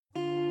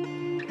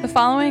The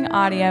following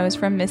audio is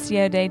from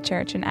Missio Dei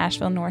Church in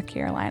Asheville, North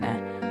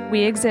Carolina.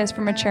 We exist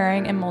for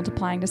maturing and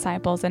multiplying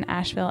disciples in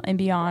Asheville and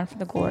beyond for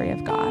the glory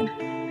of God.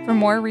 For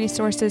more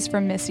resources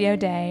from Missio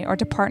Dei or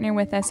to partner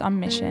with us on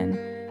mission,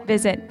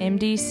 visit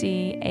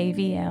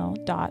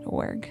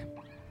mdcavl.org.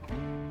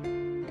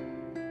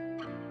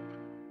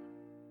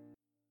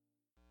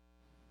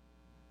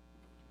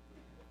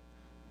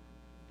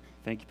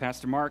 Thank you,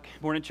 Pastor Mark.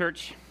 Morning,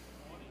 church.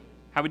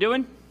 How we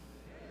doing?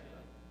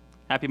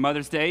 Happy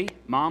Mother's Day,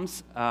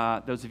 moms.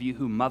 Those of you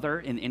who mother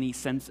in any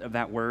sense of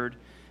that word,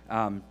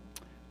 we're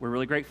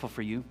really grateful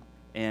for you.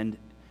 And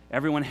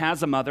everyone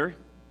has a mother,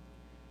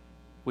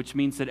 which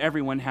means that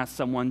everyone has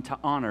someone to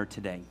honor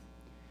today,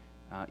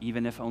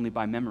 even if only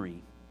by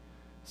memory.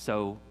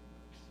 So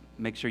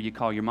make sure you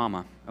call your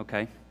mama,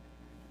 okay?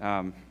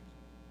 We're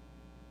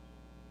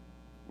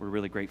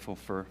really grateful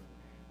for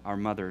our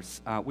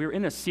mothers. We're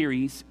in a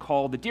series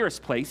called The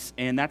Dearest Place,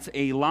 and that's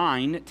a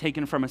line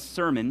taken from a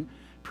sermon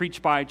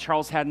preached by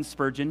Charles Haddon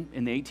Spurgeon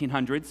in the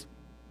 1800s.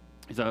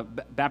 He's a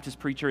Baptist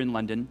preacher in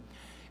London.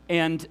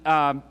 And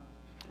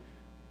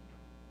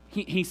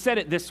he said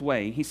it this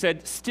way. He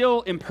said,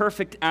 "Still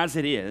imperfect as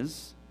it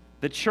is,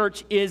 the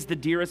church is the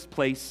dearest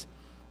place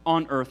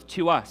on earth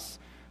to us,"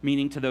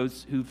 meaning to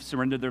those who've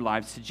surrendered their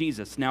lives to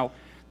Jesus. Now,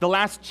 the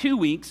last 2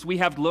 weeks, we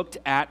have looked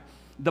at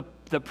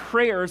the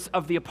prayers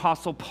of the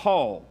Apostle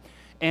Paul.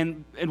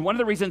 And one of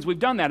the reasons we've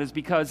done that is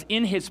because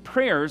in his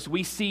prayers,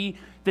 we see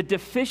the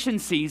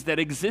deficiencies that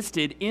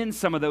existed in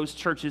some of those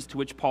churches to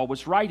which Paul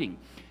was writing.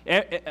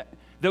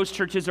 Those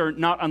churches are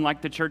not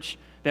unlike the church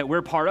that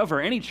we're part of,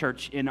 or any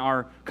church in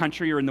our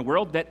country or in the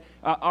world, that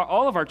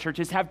all of our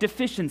churches have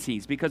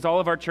deficiencies because all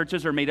of our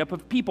churches are made up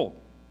of people.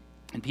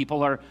 And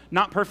people are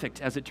not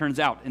perfect, as it turns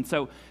out. And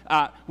so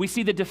we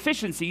see the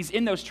deficiencies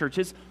in those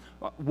churches,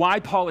 why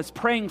Paul is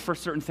praying for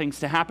certain things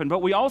to happen.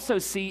 But we also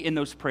see in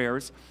those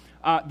prayers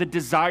the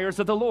desires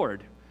of the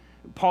Lord.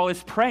 Paul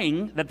is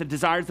praying that the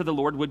desires of the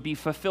Lord would be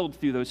fulfilled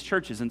through those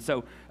churches. And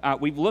so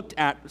we've looked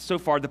at, so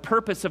far, the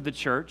purpose of the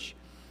church,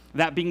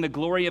 that being the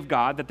glory of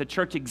God, that the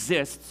church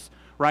exists,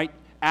 right,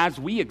 as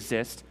we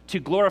exist, to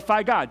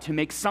glorify God, to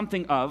make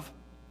something of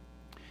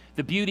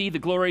the beauty, the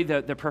glory,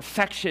 the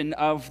perfection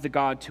of the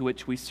God to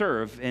which we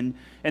serve. And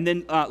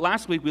then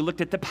last week we looked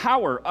at the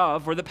power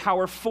of, or the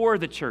power for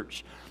the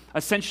church.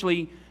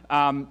 Essentially,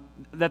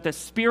 that the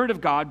Spirit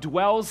of God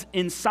dwells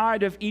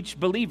inside of each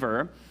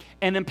believer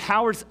and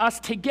empowers us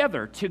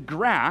together to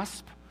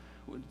grasp,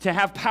 to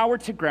have power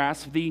to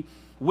grasp the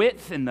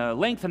width and the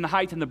length and the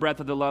height and the breadth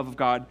of the love of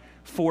God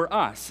for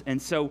us. And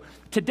so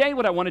today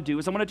what I want to do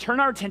is I want to turn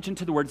our attention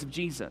to the words of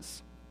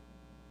Jesus.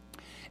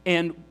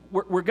 And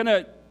we're going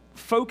to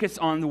focus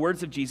on the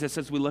words of Jesus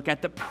as we look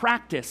at the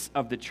practice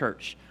of the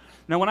church.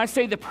 Now, when I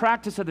say the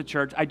practice of the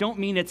church, I don't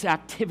mean its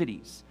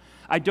activities.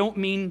 I don't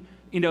mean,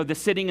 the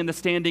sitting and the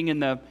standing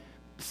and the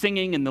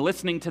singing and the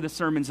listening to the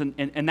sermons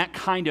and that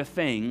kind of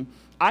thing.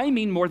 I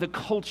mean more the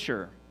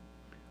culture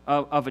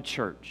of a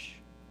church.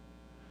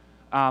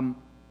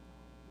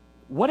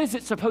 What is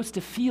it supposed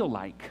to feel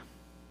like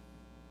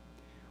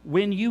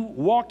when you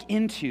walk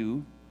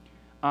into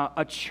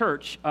a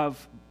church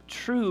of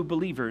true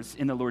believers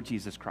in the Lord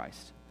Jesus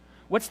Christ?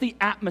 What's the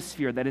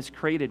atmosphere that is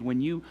created when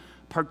you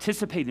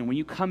participate in, when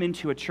you come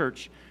into a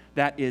church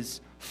that is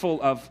full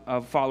of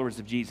followers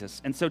of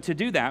Jesus? And so to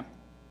do that,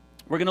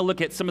 we're going to look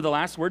at some of the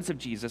last words of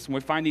Jesus, and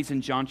we find these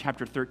in John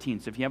chapter 13.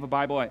 So if you have a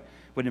Bible, I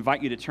would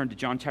invite you to turn to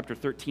John chapter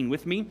 13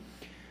 with me.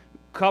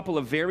 A couple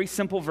of very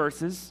simple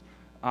verses,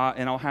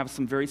 and I'll have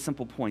some very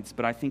simple points,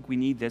 but I think we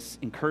need this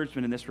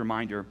encouragement and this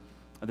reminder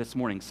this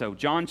morning. So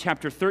John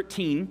chapter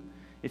 13,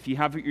 if you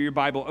have your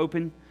Bible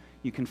open,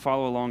 you can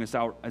follow along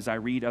as I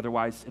read.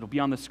 Otherwise, it'll be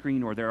on the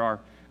screen, or there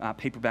are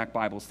paperback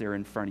Bibles there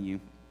in front of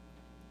you.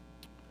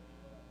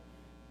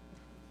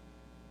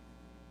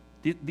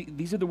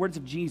 These are the words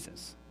of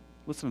Jesus.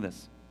 Listen to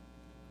this.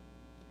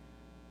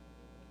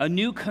 "A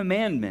new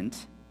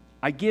commandment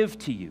I give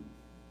to you,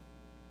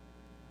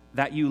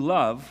 that you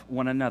love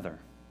one another.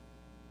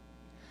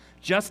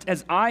 Just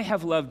as I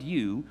have loved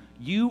you,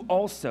 you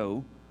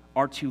also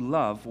are to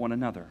love one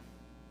another.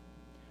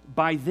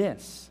 By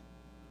this,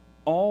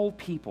 all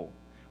people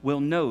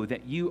will know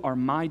that you are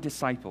my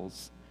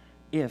disciples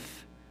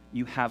if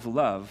you have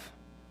love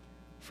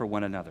for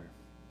one another."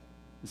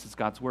 This is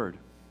God's word.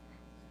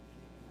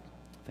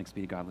 Thanks be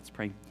to God. Let's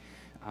pray.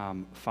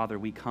 Father,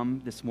 we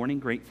come this morning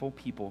grateful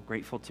people,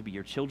 grateful to be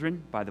your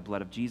children by the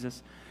blood of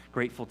Jesus,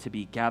 grateful to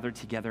be gathered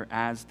together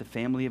as the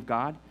family of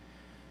God,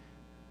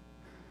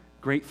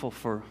 grateful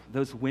for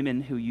those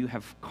women who you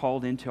have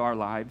called into our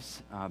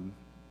lives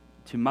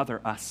to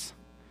mother us,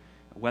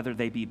 whether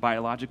they be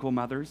biological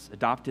mothers,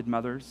 adopted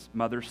mothers,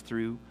 mothers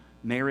through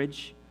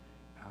marriage,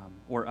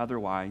 or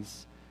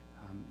otherwise.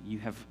 You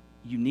have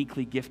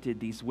uniquely gifted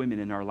these women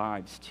in our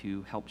lives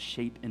to help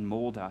shape and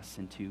mold us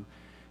and to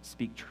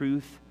speak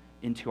truth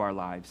into our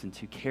lives and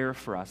to care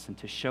for us and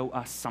to show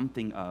us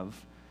something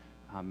of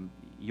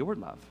your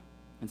love.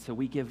 And so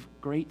we give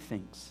great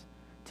thanks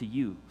to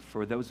you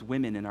for those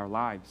women in our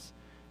lives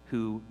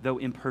who, though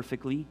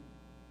imperfectly,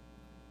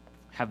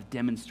 have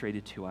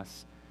demonstrated to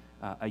us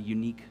a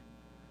unique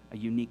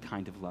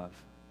kind of love.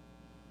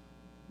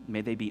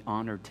 May they be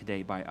honored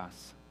today by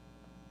us.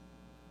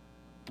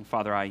 And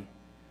Father, I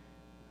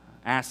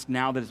ask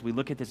now that as we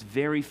look at this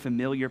very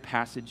familiar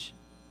passage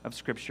of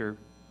Scripture,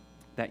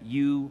 that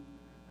you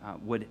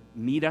would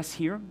meet us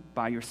here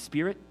by your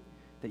Spirit,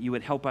 that you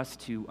would help us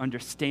to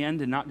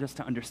understand, and not just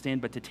to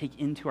understand, but to take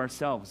into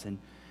ourselves, and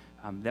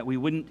that we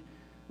wouldn't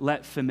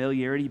let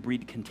familiarity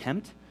breed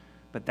contempt,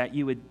 but that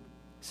you would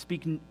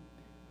speak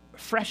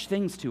fresh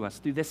things to us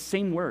through this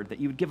same word, that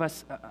you would give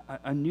us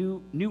a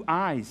new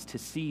eyes to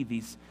see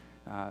these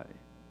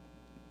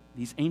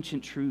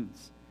ancient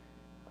truths,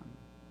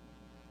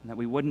 and that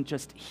we wouldn't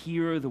just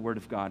hear the word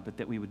of God, but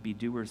that we would be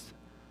doers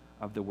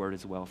of the word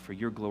as well, for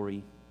your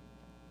glory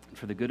and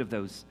for the good of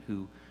those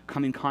who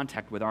come in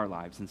contact with our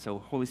lives. And so,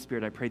 Holy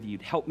Spirit, I pray that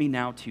you'd help me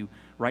now to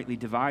rightly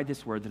divide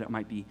this word, that it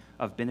might be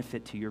of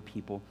benefit to your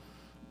people,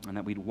 and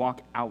that we'd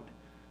walk out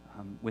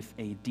with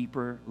a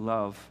deeper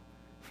love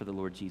for the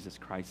Lord Jesus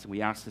Christ. And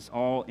we ask this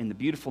all in the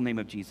beautiful name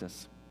of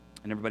Jesus.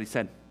 And everybody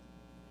said,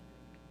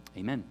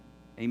 amen.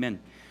 Amen.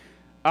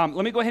 Let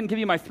me go ahead and give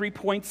you my 3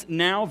 points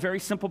now. Very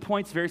simple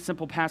points, very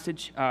simple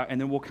passage, and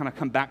then we'll kind of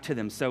come back to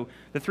them. So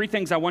the 3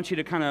 things I want you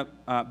to kind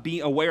of be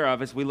aware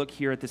of as we look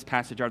here at this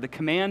passage are the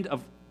command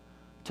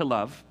to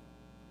love,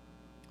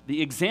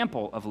 the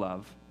example of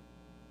love,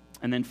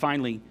 and then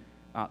finally,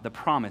 the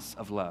promise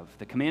of love.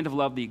 The command of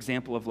love, the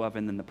example of love,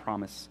 and then the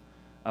promise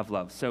of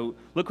love. So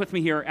look with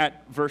me here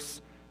at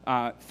verse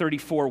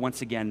 34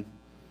 once again.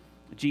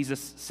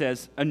 Jesus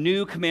says, "A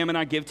new commandment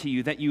I give to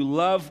you, that you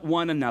love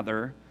one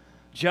another.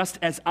 Just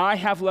as I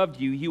have loved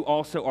you, you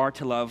also are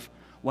to love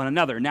one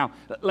another." Now,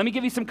 let me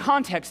give you some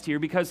context here,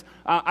 because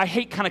I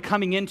hate kind of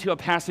coming into a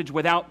passage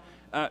without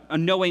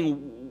knowing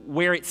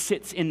where it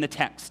sits in the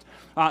text.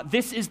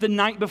 This is the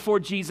night before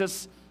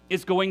Jesus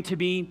is going to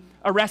be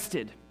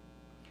arrested.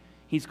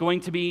 He's going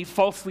to be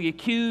falsely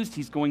accused.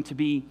 He's going to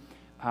be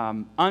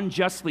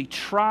unjustly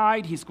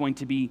tried. He's going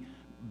to be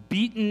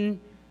beaten,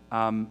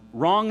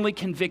 wrongly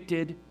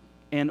convicted,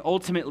 and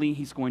ultimately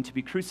he's going to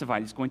be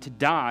crucified. He's going to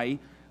die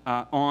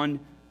on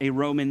a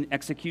Roman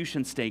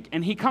execution stake.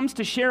 And he comes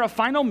to share a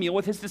final meal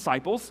with his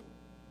disciples,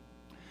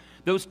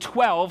 those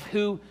 12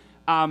 who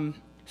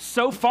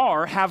so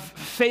far have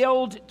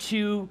failed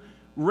to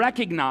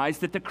recognize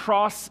that the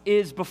cross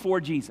is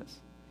before Jesus.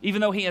 Even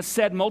though he has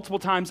said multiple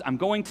times, I'm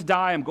going to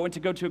die, I'm going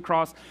to go to a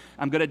cross,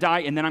 I'm going to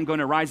die, and then I'm going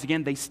to rise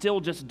again, they still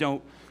just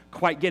don't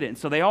quite get it. And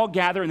so they all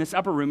gather in this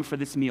upper room for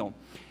this meal.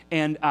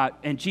 And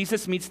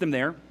Jesus meets them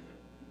there,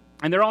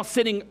 and they're all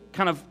sitting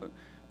kind of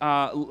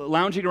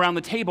lounging around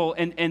the table,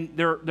 and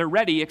they're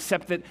ready,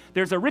 except that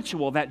there's a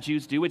ritual that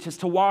Jews do, which is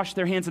to wash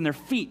their hands and their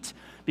feet,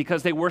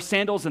 because they wore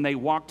sandals and they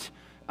walked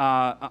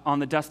on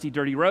the dusty,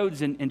 dirty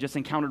roads and just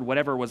encountered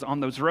whatever was on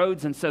those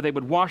roads, and so they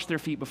would wash their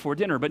feet before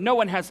dinner. But no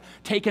one has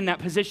taken that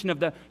position of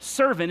the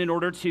servant in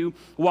order to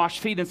wash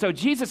feet, and so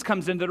Jesus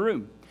comes into the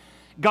room,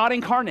 God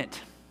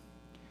incarnate,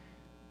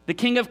 the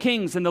King of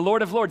Kings and the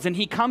Lord of Lords, and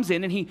he comes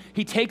in and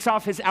he takes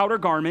off his outer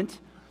garment,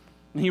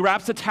 and he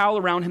wraps a towel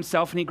around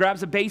himself, and he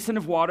grabs a basin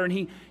of water,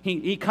 and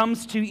he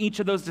comes to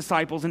each of those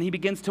disciples, and he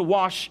begins to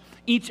wash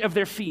each of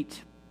their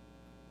feet.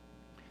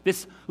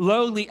 This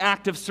lowly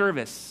act of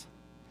service.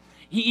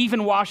 He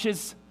even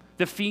washes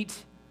the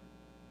feet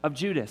of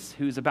Judas,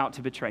 who is about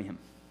to betray him.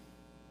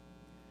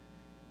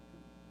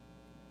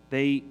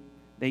 They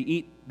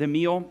eat the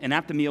meal, and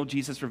at the meal,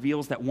 Jesus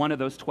reveals that one of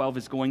those 12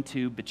 is going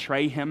to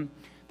betray him.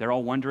 They're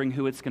all wondering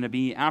who it's going to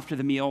be. After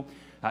the meal,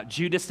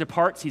 Judas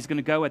departs. He's going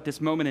to go at this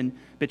moment and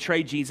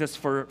betray Jesus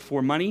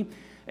for money.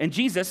 And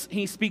Jesus,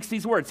 he speaks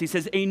these words. He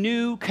says, "A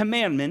new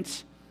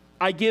commandment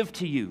I give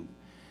to you."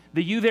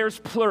 The you there is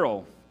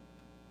plural,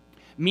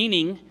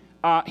 meaning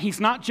he's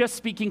not just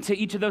speaking to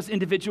each of those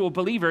individual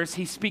believers.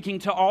 He's speaking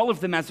to all of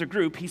them as a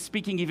group. He's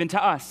speaking even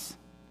to us.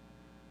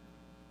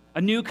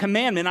 "A new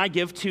commandment I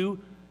give to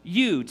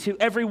you," to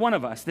every one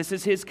of us. This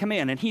is his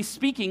command. And he's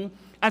speaking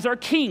as our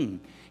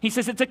king. He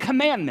says it's a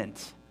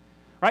commandment,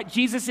 right?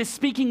 Jesus is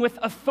speaking with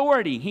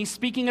authority. He's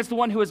speaking as the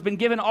one who has been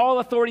given all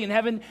authority in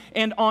heaven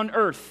and on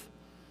earth.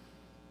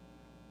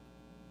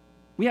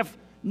 We have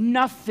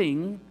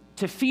nothing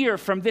to fear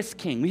from this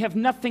king. We have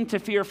nothing to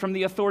fear from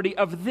the authority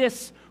of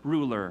this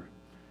ruler,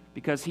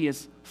 because he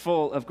is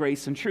full of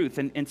grace and truth.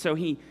 And so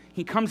he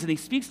comes and he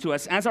speaks to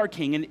us as our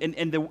king.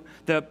 And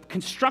the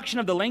construction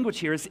of the language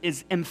here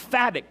is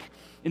emphatic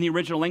in the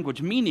original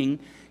language, meaning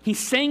he's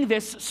saying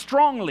this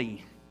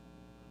strongly,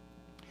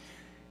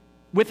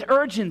 with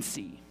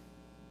urgency.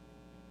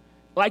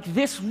 Like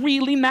this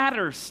really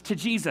matters to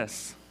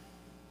Jesus.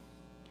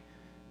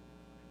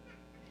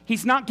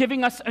 He's not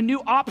giving us a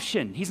new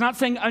option. He's not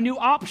saying a new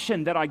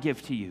option that I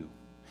give to you.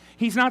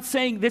 He's not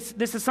saying this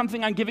is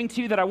something I'm giving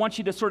to you that I want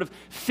you to sort of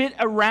fit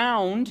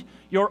around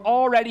your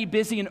already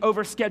busy and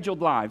overscheduled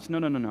lives.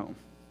 No.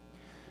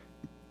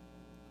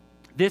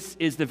 This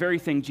is the very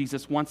thing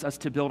Jesus wants us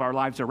to build our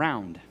lives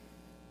around.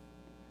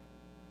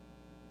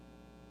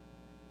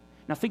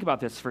 Now think about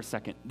this for a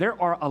second. There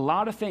are a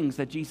lot of things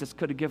that Jesus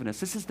could have given us.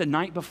 This is the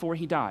night before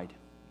he died.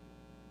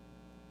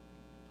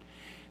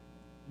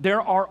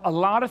 there are a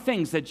lot of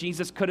things that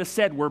Jesus could have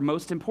said were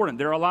most important.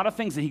 There are a lot of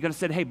things that he could have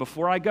said, hey,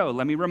 before I go,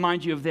 let me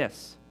remind you of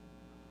this.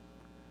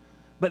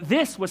 But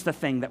this was the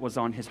thing that was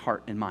on his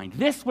heart and mind.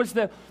 This was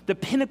the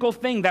pinnacle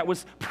thing that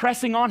was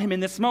pressing on him in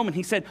this moment.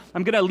 He said,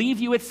 I'm going to leave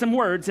you with some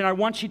words, and I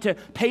want you to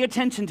pay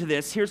attention to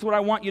this. Here's what I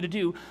want you to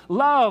do.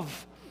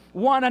 Love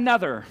one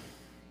another.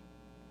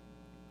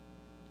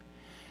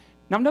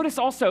 Now notice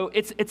also,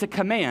 it's a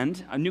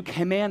command, a new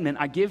commandment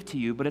I give to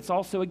you, but it's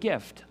also a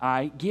gift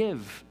I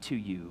give to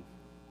you,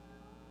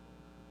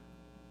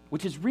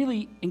 which is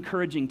really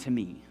encouraging to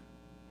me.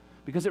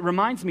 Because it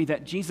reminds me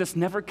that Jesus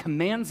never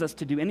commands us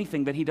to do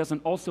anything that he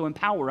doesn't also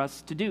empower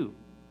us to do.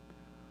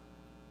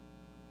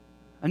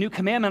 A new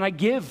commandment I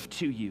give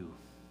to you,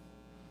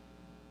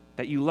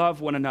 that you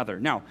love one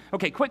another. Now,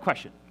 okay, quick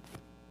question.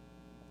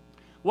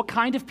 What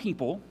kind of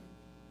people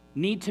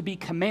need to be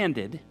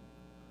commanded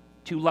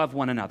to love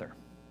one another?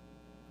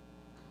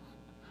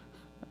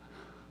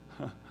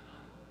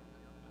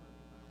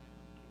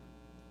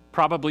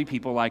 Probably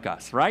people like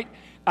us, right?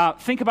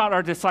 Think about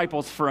our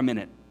disciples for a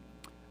minute.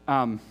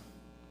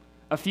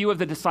 A few of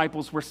the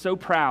disciples were so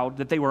proud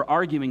that they were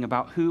arguing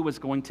about who was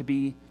going to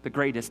be the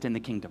greatest in the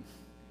kingdom.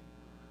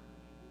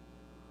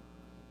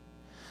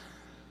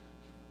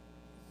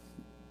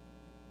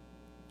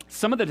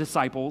 Some of the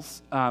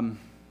disciples, you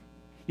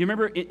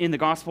remember in the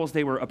Gospels,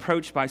 they were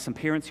approached by some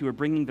parents who were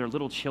bringing their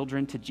little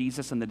children to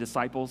Jesus, and the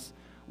disciples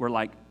were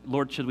like,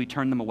 Lord, should we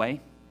turn them away?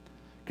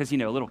 Because,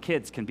 little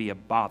kids can be a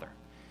bother.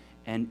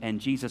 And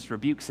Jesus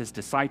rebukes his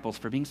disciples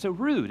for being so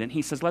rude, and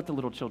he says, let the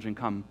little children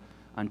come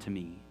unto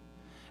me.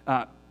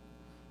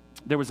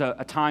 There was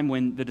a time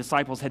when the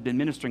disciples had been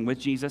ministering with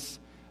Jesus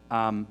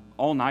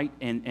all night,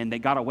 and they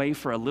got away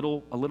for a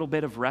little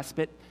bit of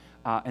respite,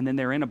 and then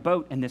they're in a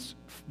boat, and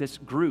this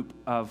group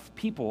of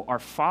people are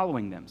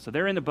following them. So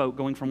they're in the boat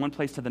going from one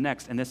place to the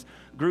next, and this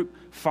group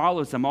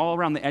follows them all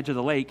around the edge of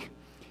the lake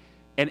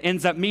and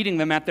ends up meeting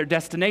them at their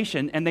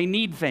destination, and they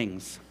need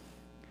things.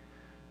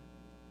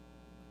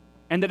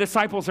 And the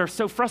disciples are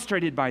so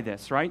frustrated by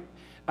this, right?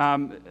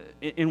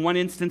 In one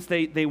instance,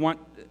 they want,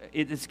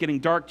 it's getting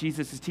dark,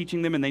 Jesus is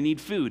teaching them, and they need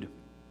food.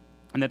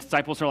 And the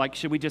disciples are like,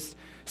 should we just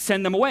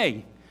send them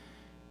away?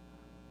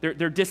 They're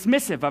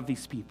dismissive of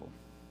these people.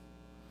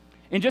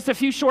 In just a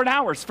few short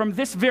hours from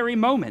this very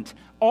moment,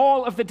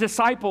 all of the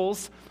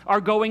disciples are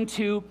going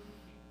to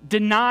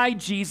deny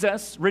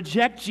Jesus,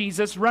 reject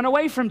Jesus, run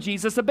away from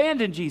Jesus,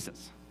 abandon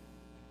Jesus.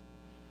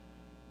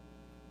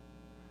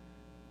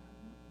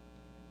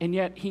 And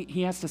yet,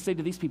 he has to say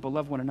to these people,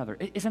 love one another.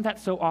 Isn't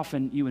that so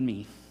often you and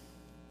me?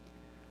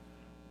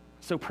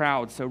 So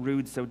proud, so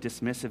rude, so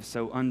dismissive,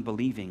 so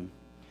unbelieving.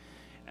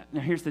 Now,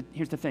 here's the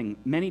thing.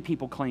 Many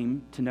people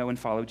claim to know and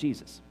follow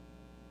Jesus.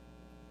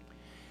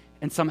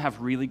 And some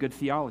have really good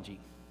theology.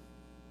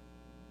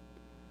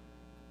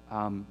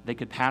 They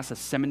could pass a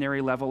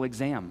seminary-level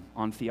exam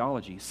on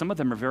theology. Some of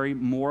them are very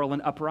moral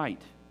and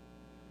upright.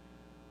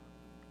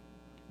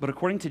 But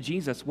according to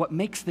Jesus, what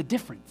makes the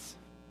difference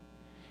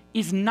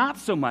is not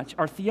so much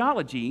our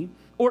theology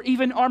or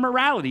even our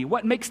morality.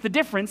 What makes the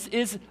difference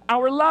is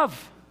our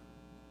love.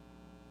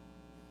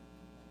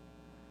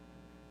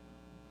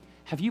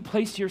 Have you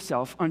placed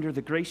yourself under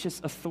the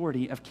gracious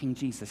authority of King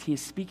Jesus? He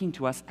is speaking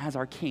to us as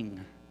our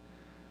King.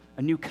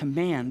 A new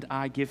command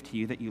I give to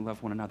you, that you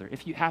love one another.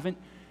 If you haven't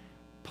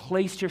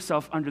placed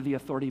yourself under the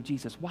authority of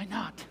Jesus, why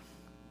not?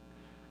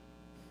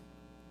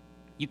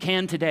 You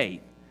can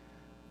today.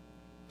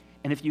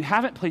 And if you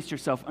haven't placed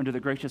yourself under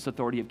the gracious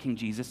authority of King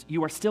Jesus,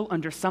 you are still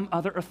under some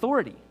other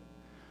authority.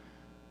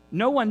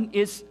 No one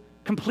is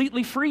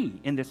completely free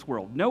in this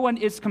world. No one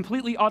is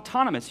completely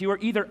autonomous. You are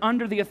either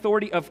under the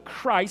authority of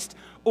Christ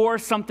or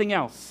something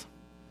else.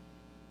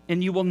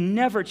 And you will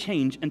never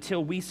change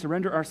until we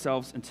surrender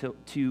ourselves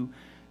to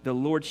the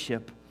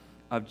lordship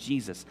of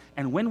Jesus.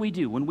 And when we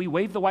do, when we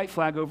wave the white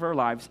flag over our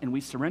lives and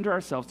we surrender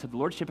ourselves to the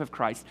lordship of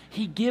Christ,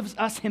 he gives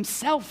us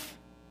himself.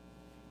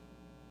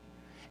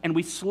 And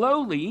we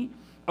slowly,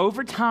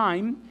 over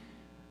time,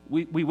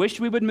 we wish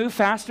we would move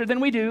faster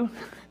than we do.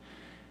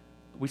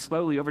 We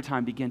slowly, over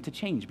time, begin to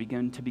change,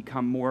 begin to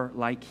become more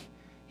like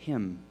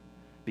him,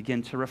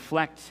 begin to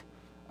reflect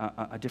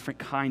a different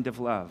kind of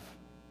love.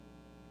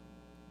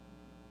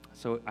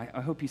 So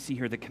I hope you see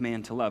here the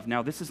command to love.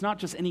 Now, this is not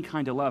just any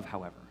kind of love,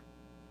 however.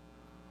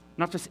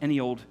 Not just any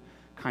old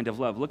kind of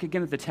love. Look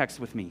again at the text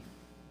with me.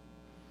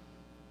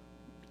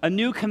 A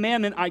new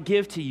commandment I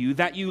give to you,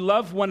 that you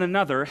love one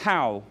another.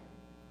 How?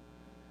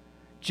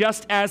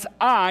 Just as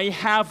I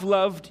have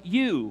loved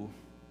you,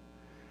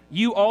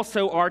 you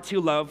also are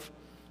to love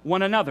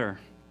one another.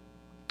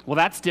 Well,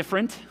 that's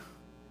different.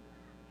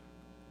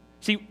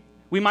 See,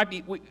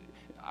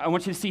 I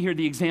want you to see here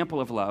the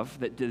example of love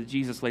that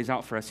Jesus lays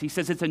out for us. He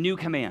says it's a new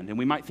command, and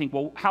we might think,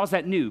 well, how's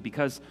that new?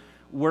 Because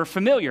we're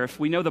familiar. If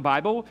we know the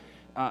Bible,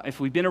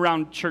 if we've been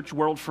around church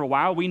world for a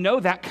while, we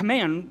know that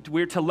command.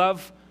 We're to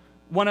love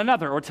one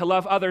another or to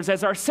love others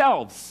as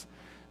ourselves.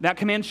 That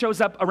command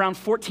shows up around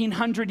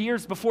 1,400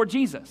 years before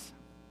Jesus.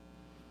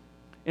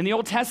 In the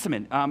Old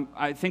Testament,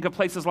 I think of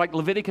places like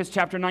Leviticus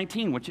chapter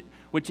 19,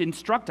 which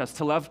instruct us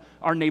to love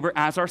our neighbor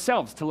as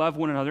ourselves, to love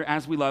one another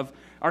as we love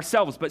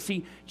ourselves. But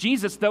see,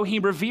 Jesus, though he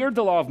revered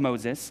the law of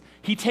Moses,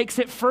 he takes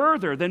it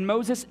further than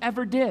Moses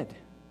ever did.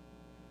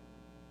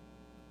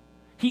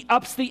 He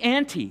ups the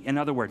ante, in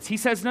other words. He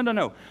says,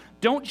 no.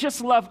 Don't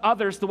just love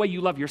others the way you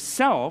love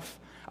yourself.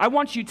 I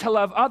want you to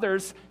love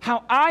others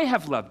how I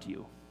have loved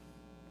you.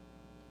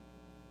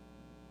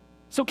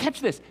 So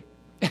catch this.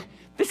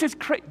 This is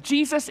crazy.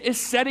 Jesus is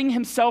setting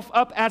himself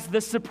up as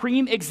the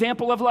supreme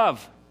example of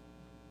love.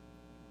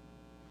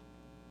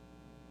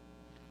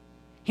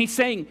 He's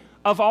saying,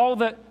 of all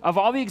the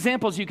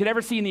examples you could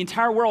ever see in the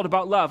entire world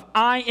about love,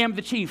 I am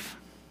the chief.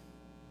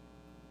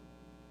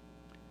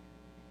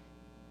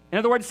 In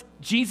other words,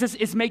 Jesus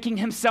is making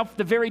himself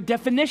the very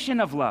definition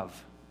of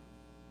love.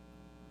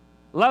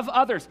 Love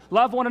others,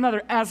 love one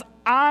another as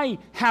I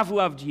have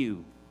loved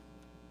you.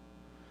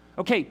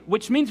 Okay,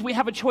 which means we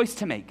have a choice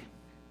to make.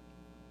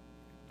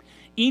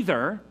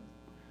 Either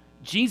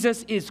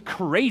Jesus is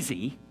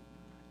crazy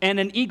and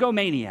an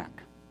egomaniac,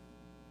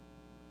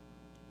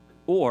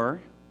 or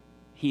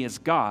he is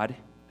God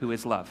who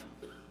is love.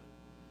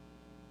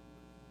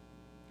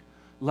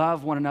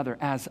 Love one another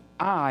as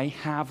I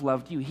have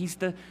loved you. He's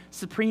the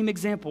supreme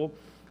example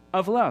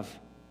of love.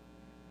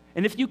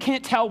 And if you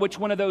can't tell which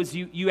one of those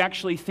you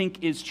actually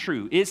think is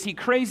true, is he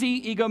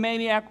crazy,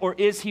 egomaniac, or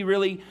is he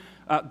really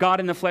God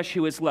in the flesh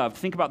who is loved?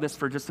 Think about this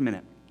for just a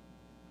minute.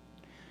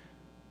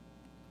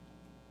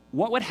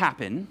 What would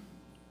happen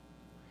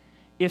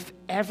if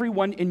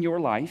everyone in your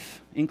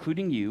life,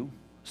 including you,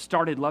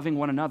 started loving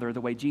one another the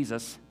way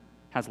Jesus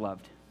has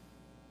loved?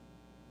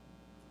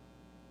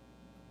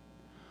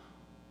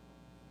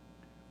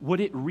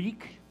 Would it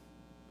reek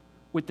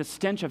with the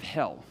stench of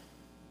hell,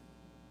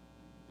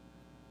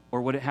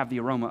 or would it have the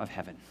aroma of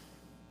heaven?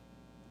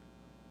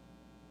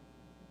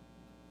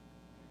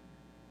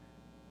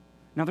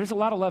 Now, there's a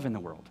lot of love in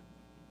the world,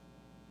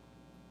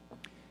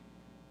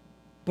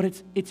 but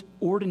it's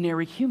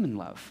ordinary human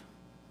love.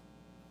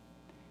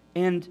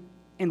 And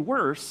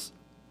worse,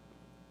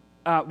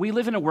 we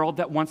live in a world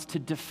that wants to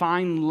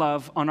define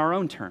love on our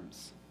own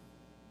terms,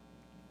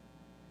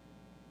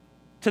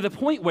 to the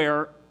point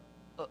where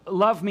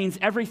love means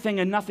everything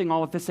and nothing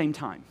all at the same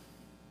time.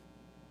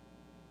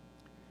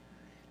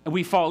 And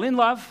we fall in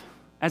love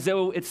as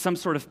though it's some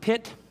sort of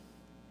pit.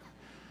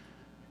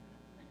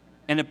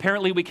 And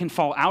apparently we can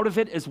fall out of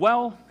it as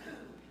well.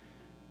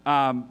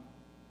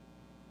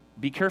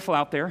 Be careful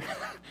out there,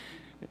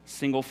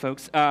 single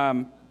folks.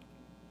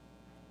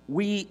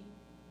 We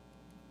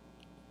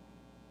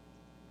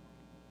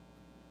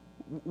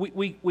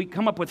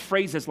come up with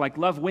phrases like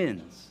love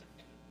wins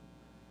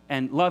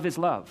and love is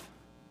love,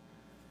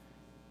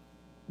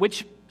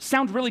 which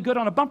sound really good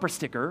on a bumper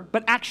sticker,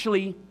 but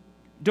actually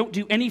don't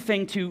do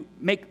anything to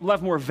make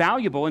love more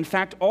valuable. In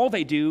fact, all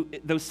they do,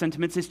 those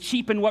sentiments, is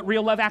cheapen what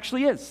real love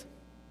actually is.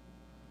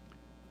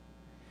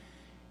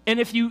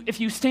 And if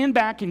you stand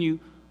back and you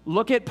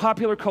look at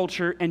popular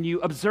culture and you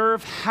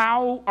observe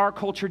how our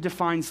culture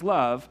defines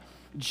love,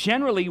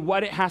 generally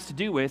what it has to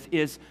do with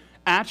is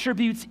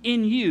attributes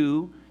in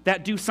you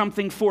that do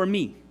something for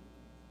me,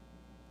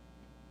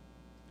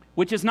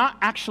 which is not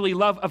actually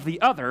love of the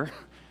other.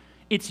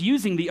 It's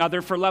using the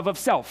other for love of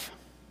self.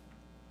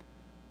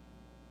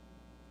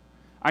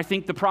 I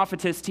think the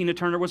prophetess Tina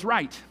Turner was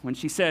right when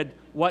she said,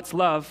 "What's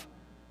love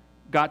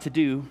got to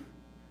do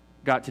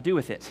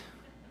with it?"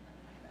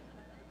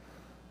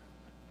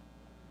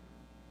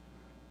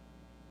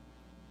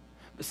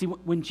 But see,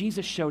 when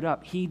Jesus showed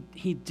up, he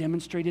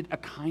demonstrated a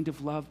kind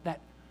of love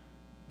that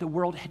the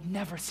world had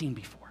never seen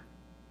before.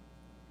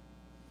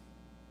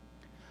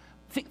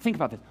 Think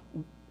about this.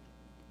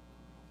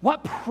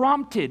 What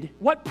prompted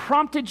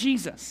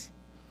Jesus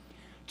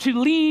to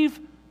leave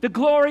the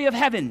glory of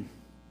heaven,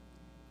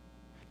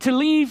 to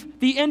leave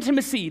the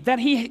intimacy that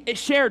he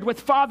shared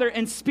with Father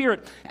and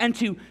Spirit, and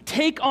to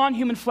take on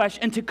human flesh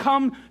and to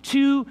come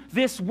to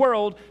this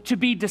world to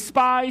be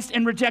despised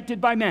and rejected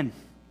by men?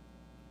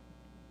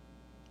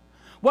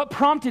 What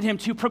prompted him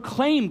to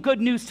proclaim good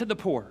news to the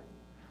poor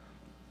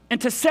and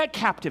to set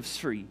captives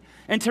free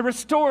and to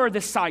restore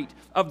the sight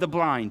of the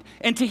blind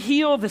and to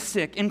heal the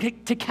sick and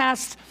to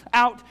cast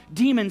out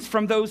demons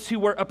from those who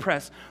were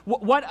oppressed?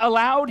 What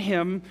allowed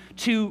him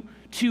to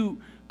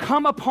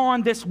come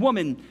upon this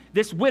woman,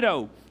 this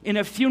widow, in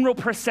a funeral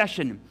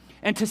procession,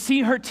 and to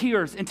see her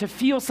tears and to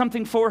feel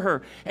something for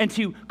her, and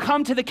to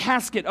come to the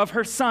casket of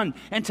her son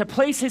and to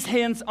place his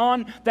hands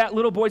on that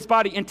little boy's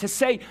body and to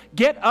say,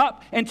 "Get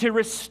up," and to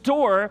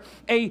restore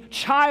a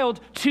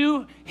child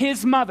to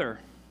his mother?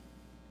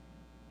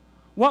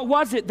 What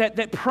was it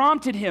that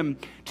prompted him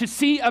to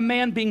see a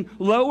man being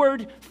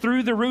lowered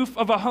through the roof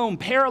of a home,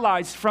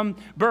 paralyzed from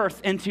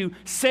birth, and to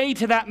say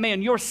to that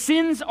man, "Your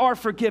sins are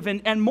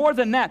forgiven, and more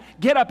than that,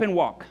 get up and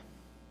walk"?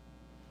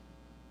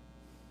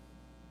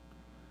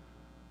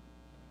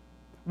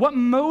 What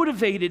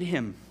motivated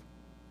him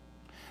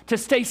to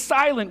stay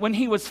silent when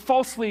he was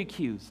falsely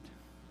accused?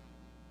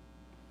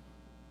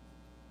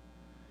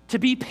 to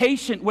be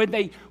patient when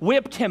they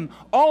whipped him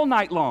all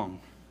night long?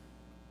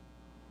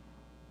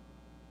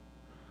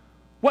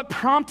 What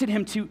prompted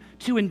him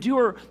to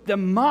endure the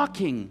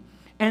mocking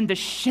and the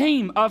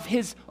shame of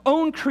his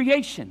own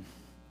creation?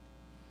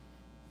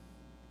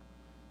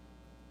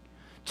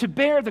 To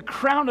bear the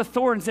crown of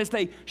thorns as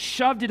they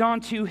shoved it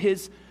onto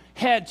his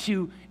head,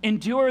 to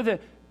endure the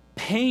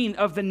pain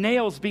of the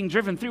nails being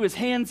driven through his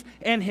hands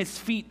and his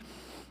feet.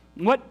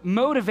 What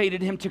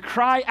motivated him to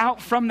cry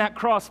out from that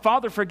cross,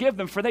 "Father, forgive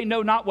them, for they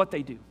know not what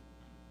they do"?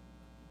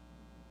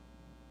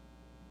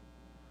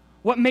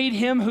 What made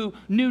him who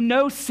knew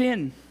no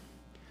sin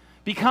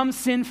become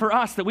sin for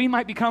us, that we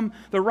might become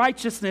the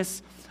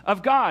righteousness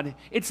of God?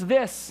 It's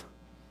this.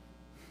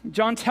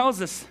 John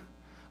tells us,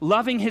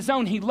 loving his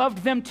own, he loved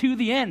them to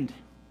the end.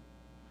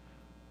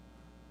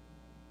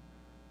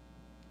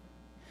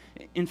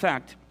 In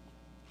fact,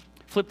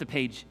 flip the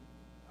page,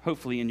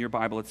 hopefully in your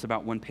Bible, it's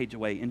about one page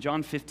away. In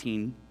John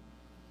 15,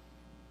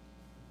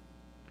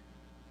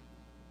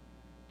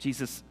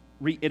 Jesus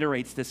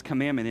reiterates this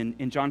commandment.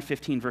 In John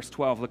 15, verse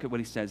 12, look at what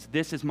he says.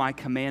 "This is my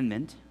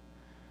commandment,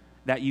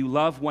 that you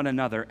love one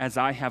another as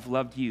I have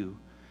loved you."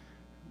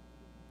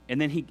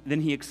 And then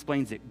he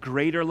explains it.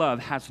 "Greater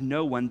love has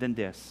no one than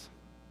this,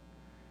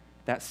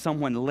 that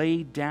someone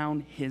laid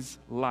down his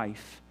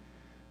life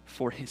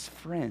for his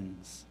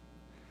friends.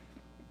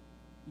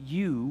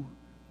 You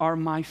are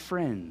my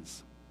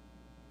friends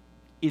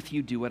if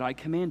you do what I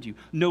command you.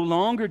 No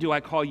longer do I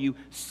call you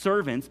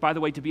servants." By the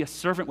way, to be a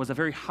servant was a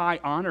very high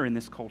honor in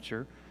this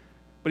culture.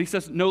 But he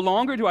says, "No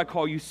longer do I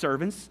call you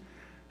servants,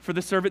 for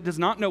the servant does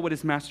not know what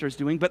his master is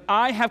doing, but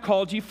I have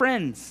called you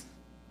friends."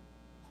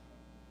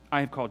 I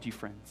have called you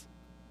friends.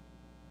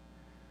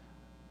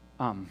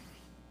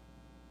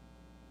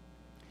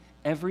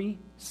 Every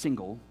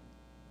single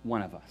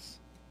one of us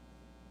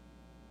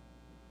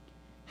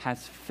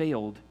has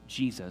failed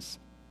Jesus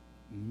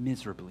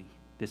miserably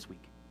this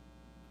week.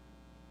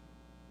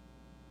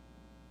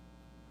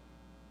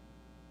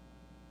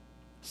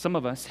 Some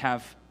of us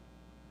have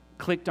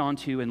clicked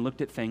onto and looked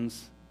at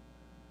things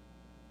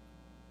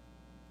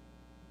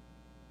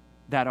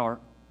that are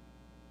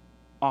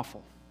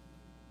awful.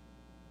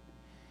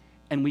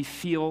 And we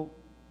feel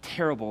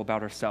terrible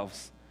about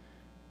ourselves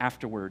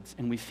afterwards,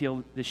 and we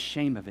feel the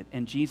shame of it.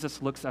 And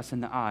Jesus looks us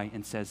in the eye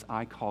and says,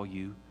 "I call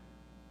you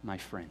my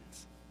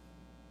friends."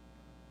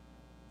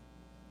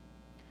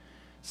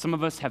 Some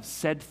of us have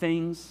said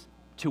things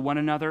to one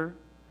another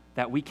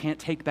that we can't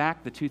take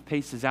back. The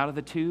toothpaste is out of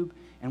the tube,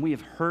 and we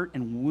have hurt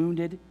and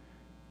wounded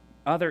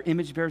other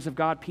image bearers of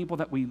God, people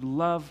that we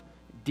love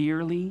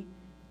dearly.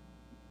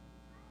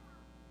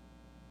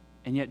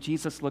 And yet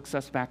Jesus looks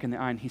us back in the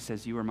eye and he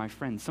says, "You are my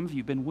friends." Some of you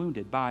have been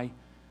wounded by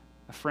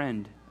a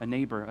friend, a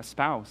neighbor, a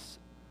spouse.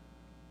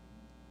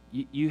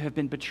 You have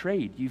been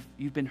betrayed.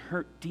 You've been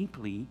hurt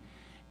deeply,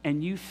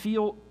 and you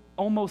feel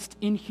almost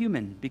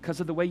inhuman because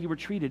of the way you were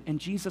treated. And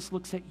Jesus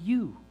looks at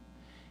you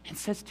and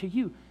says to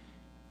you,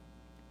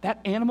 "That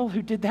animal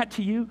who did that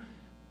to you,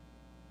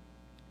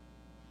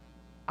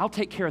 I'll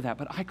take care of that,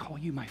 but I call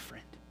you my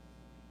friend."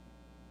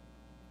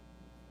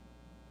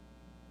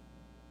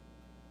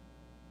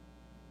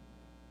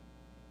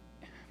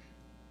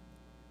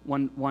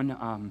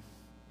 One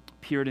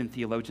Puritan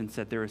theologian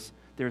said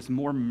there's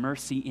more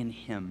mercy in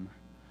him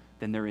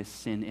than there is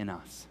sin in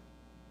us.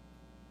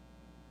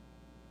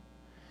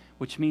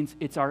 Which means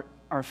it's our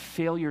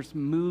failures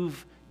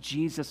move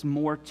Jesus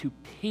more to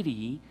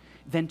pity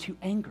than to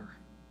anger.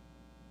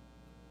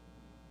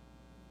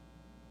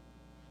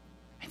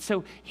 And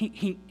so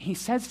he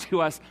says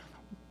to us,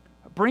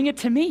 "Bring it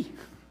to me.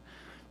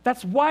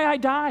 That's why I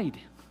died.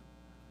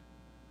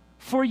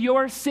 For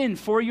your sin,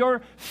 for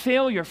your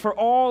failure, for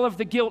all of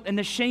the guilt and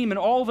the shame and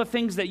all the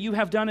things that you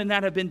have done and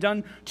that have been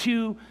done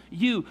to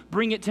you.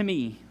 Bring it to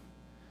me.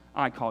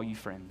 I call you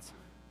friends."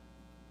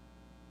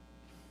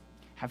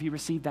 Have you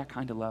received that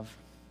kind of love?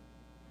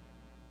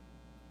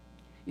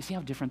 You see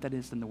how different that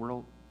is than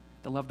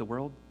the love the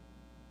world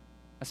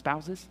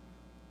espouses?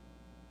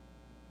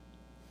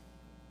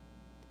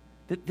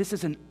 This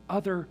is an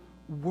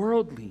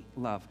otherworldly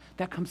love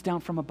that comes down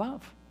from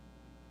above.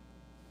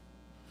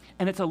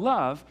 And it's a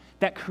love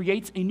that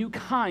creates a new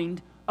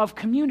kind of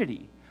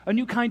community, a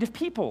new kind of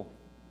people.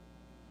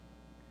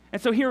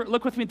 And so here,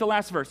 look with me at the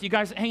last verse. You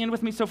guys hanging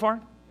with me so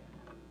far?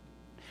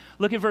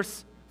 Look at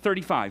verse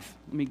 35.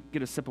 Let me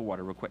get a sip of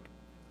water real quick.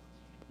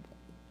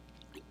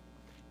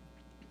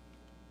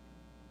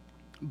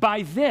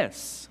 "By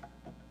this,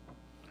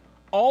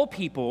 all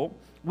people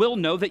will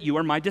know that you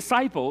are my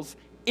disciples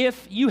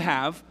if you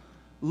have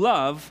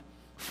love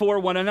for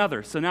one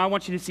another." So now I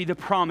want you to see the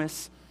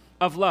promise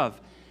of love.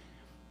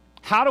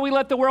 How do we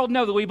let the world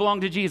know that we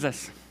belong to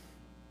Jesus?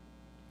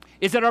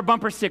 Is it our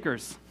bumper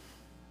stickers?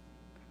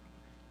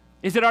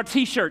 Is it our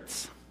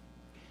t-shirts?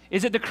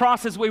 Is it the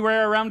crosses we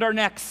wear around our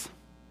necks?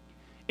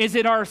 Is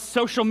it our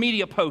social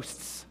media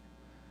posts?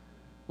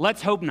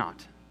 Let's hope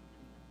not.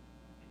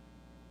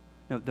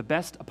 No, the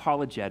best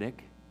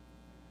apologetic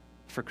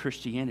for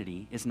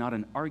Christianity is not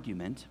an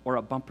argument or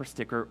a bumper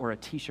sticker or a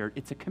t-shirt.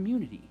 It's a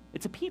community.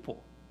 It's a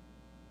people.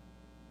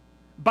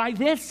 By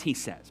this, he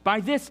says, by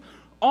this,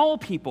 all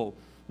people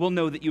will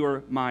know that you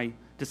are my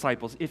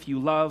disciples if you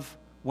love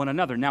one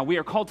another. Now, we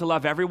are called to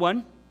love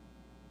everyone,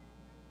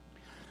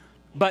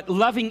 but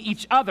loving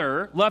each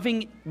other,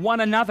 loving one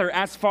another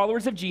as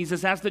followers of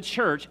Jesus, as the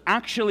church,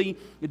 actually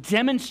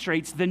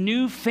demonstrates the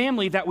new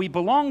family that we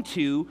belong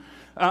to,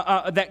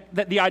 that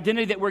the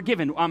identity that we're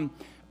given.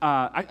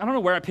 I don't know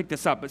where I picked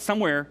this up, but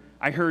somewhere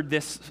I heard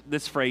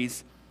this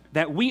phrase,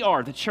 that we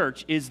are, the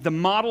church, is the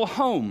model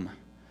home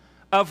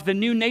of the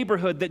new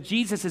neighborhood that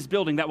Jesus is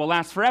building that will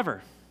last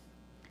forever.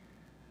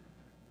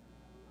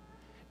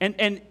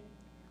 And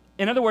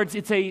in other words,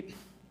 it's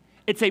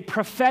a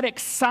prophetic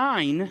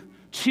sign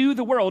to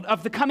the world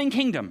of the coming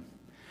kingdom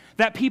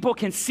that people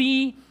can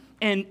see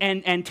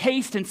and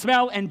taste and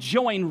smell and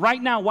join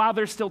right now while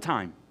there's still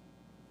time.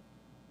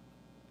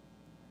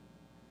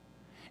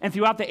 And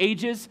throughout the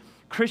ages,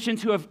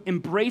 Christians who have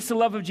embraced the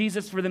love of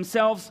Jesus for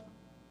themselves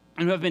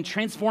and who have been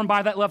transformed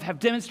by that love have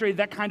demonstrated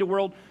that kind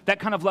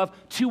of love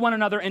to one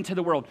another and to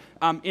the world.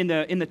 In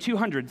the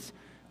 200s,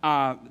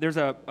 there's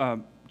a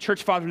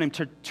church father named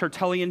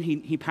Tertullian.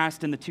 He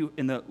passed in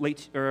the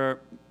late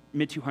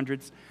mid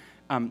 200s.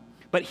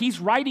 But he's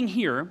writing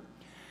here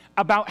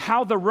about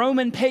how the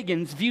Roman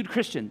pagans viewed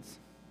Christians.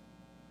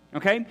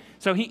 Okay?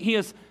 So he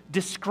is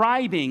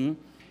describing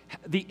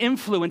the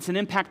influence and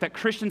impact that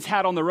Christians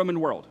had on the Roman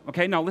world.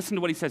 Okay? Now listen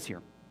to what he says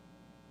here.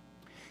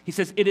 He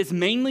says, "It is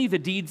mainly the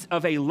deeds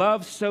of a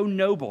love so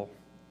noble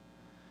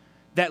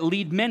that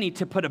lead many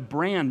to put a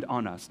brand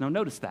on us." Now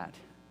notice that.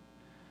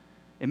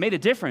 It made a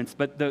difference,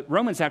 but the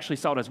Romans actually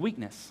saw it as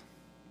weakness.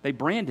 They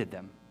branded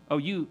them. Oh,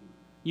 you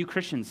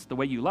Christians, the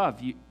way you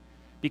love,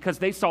 because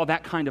they saw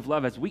that kind of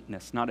love as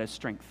weakness, not as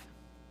strength.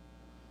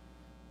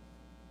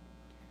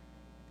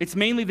 It's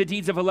mainly the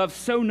deeds of a love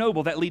so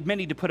noble that lead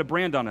many to put a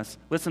brand on us.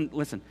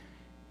 Listen.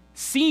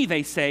 "See,"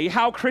 they say,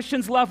 "how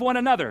Christians love one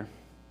another.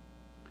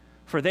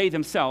 For they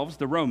themselves,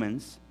 the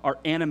Romans, are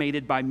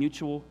animated by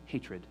mutual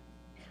hatred.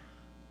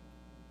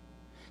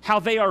 How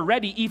they are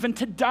ready even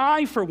to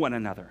die for one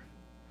another.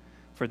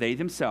 For they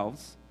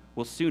themselves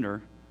will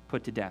sooner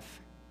put to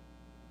death."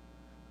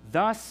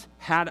 Thus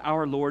had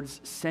our Lord's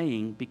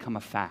saying become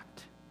a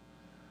fact.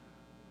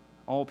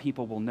 "All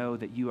people will know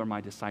that you are my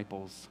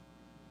disciples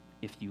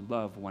if you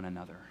love one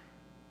another."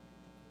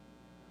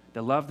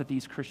 The love that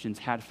these Christians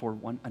had for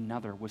one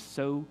another was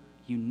so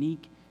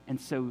unique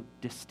and so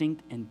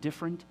distinct and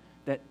different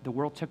that the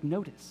world took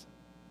notice.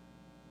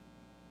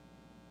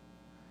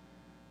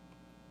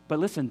 But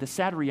listen, the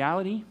sad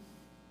reality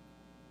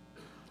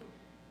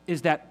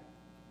is that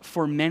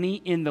for many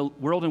in the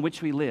world in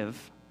which we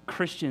live,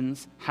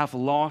 Christians have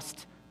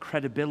lost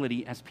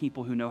credibility as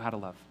people who know how to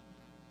love.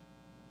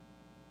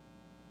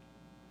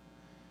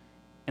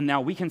 And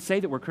now we can say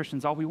that we're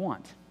Christians all we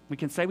want. We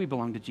can say we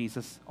belong to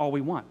Jesus all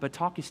we want, but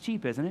talk is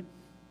cheap, isn't it?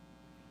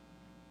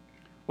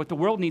 What the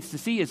world needs to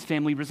see is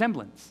family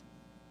resemblance.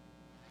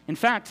 In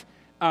fact,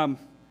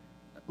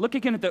 look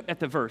again at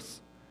the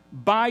verse.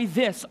 "By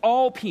this,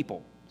 all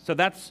people," so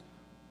that's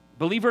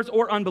believers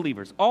or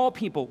unbelievers, "all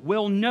people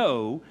will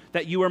know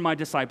that you are my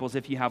disciples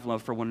if you have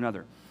love for one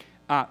another."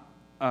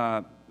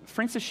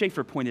 Francis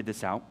Schaeffer pointed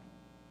this out,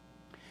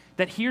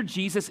 that here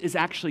Jesus is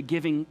actually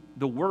giving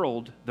the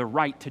world the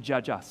right to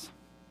judge us.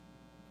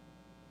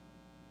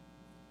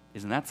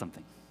 Isn't that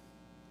something?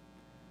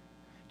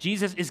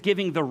 Jesus is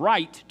giving the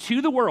right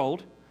to the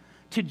world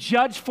to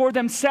judge for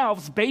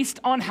themselves based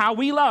on how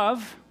we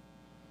love,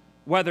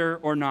 whether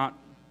or not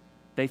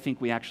they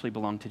think we actually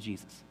belong to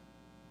Jesus.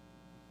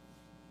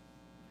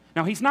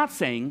 Now, he's not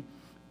saying,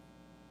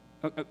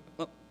 let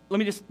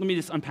me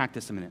just unpack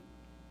this a minute.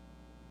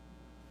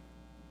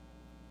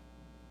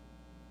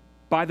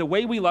 By the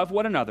way we love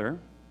one another,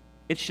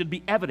 it should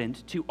be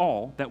evident to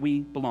all that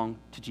we belong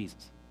to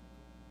Jesus.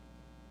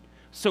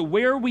 So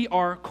where we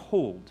are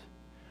cold,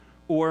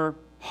 or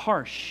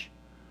harsh,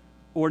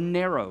 or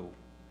narrow,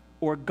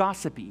 or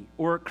gossipy,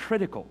 or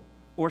critical,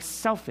 or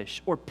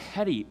selfish, or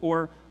petty,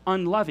 or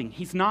unloving,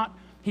 he's not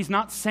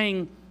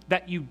saying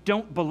that you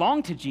don't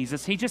belong to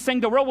Jesus. He's just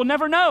saying the world will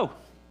never know.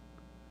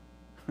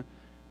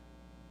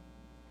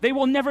 They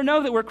will never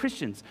know that we're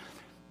Christians.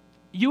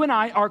 You and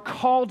I are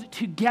called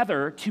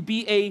together to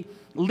be a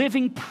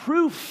living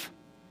proof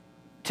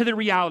to the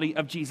reality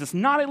of Jesus,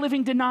 not a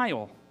living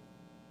denial.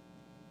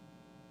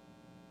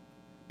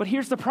 But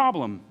here's the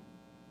problem.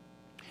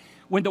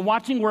 When the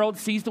watching world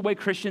sees the way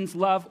Christians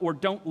love or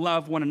don't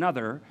love one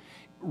another,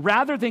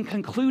 rather than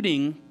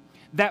concluding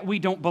that we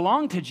don't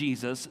belong to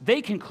Jesus,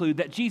 they conclude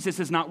that Jesus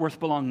is not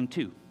worth belonging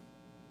to.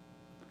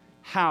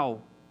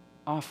 How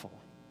awful.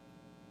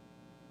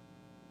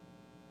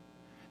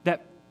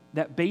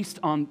 That based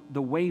on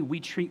the way we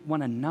treat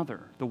one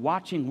another, the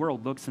watching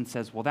world looks and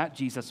says, well, that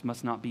Jesus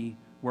must not be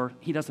worth,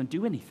 he doesn't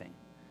do anything.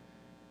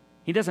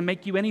 He doesn't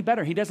make you any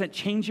better. He doesn't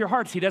change your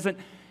hearts. He doesn't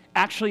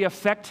actually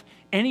affect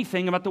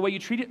anything about the way you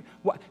treat it.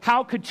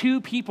 How could two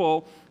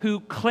people who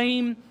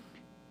claim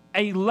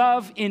a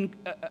love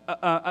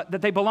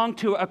that they belong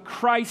to a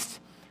Christ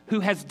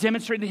who has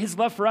demonstrated his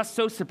love for us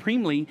so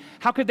supremely,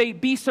 how could they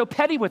be so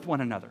petty with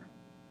one another?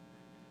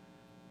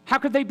 How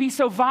could they be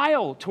so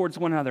vile towards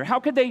one another? How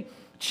could they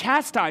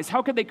chastise?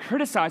 How could they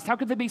criticize? How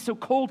could they be so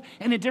cold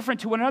and indifferent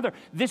to one another?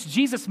 This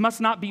Jesus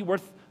must not be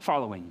worth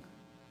following.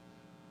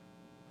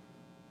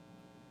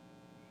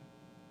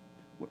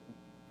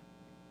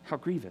 How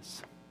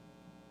grievous.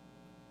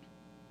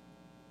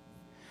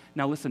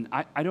 Now listen,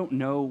 I don't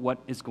know what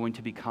is going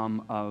to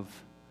become of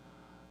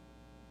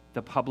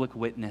the public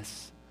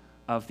witness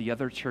of the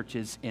other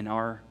churches in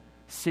our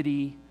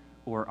city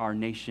or our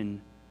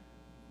nation,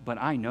 but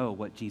I know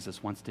what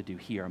Jesus wants to do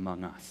here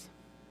among us.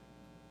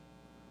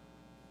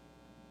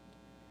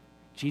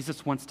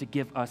 Jesus wants to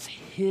give us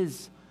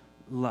his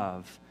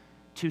love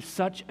to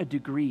such a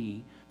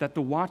degree that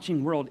the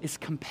watching world is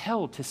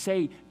compelled to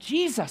say,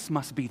 Jesus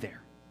must be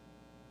there.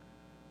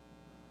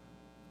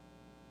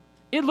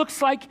 It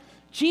looks like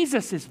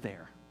Jesus is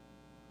there.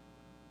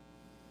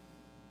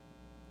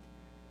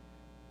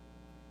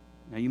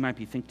 Now you might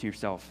be thinking to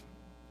yourself,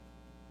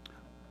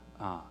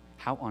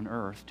 how on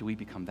earth do we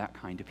become that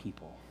kind of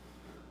people?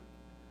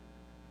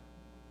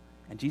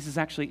 And Jesus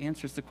actually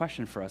answers the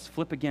question for us.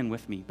 Flip again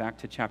with me back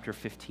to chapter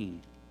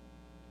 15.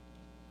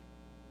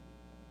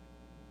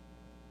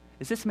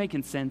 Is this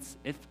making sense?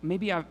 It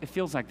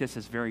feels like this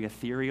is very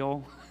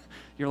ethereal.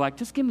 You're like,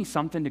 just give me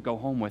something to go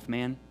home with,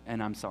 man.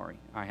 And I'm sorry,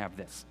 I have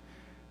this.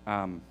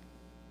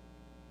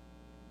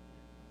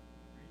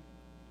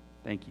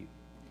 Thank you.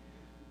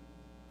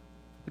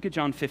 Look at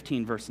John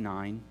 15, verse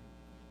 9.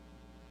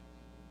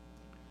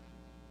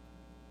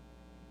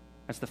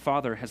 As the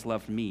Father has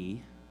loved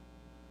me,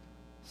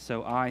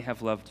 so I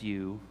have loved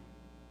you.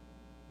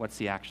 What's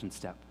the action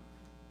step?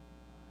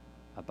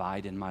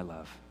 Abide in my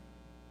love.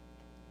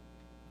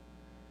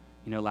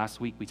 You know, last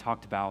week we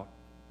talked about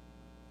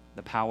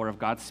the power of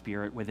God's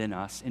Spirit within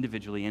us,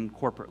 individually and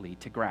corporately,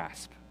 to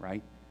grasp,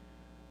 right?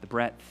 The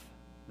breadth,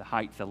 the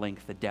height, the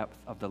length, the depth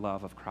of the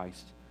love of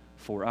Christ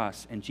for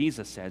us. And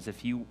Jesus says,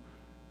 if you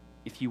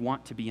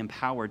want to be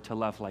empowered to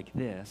love like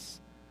this,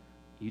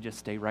 you just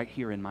stay right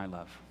here in my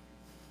love.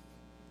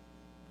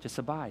 Just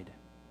abide.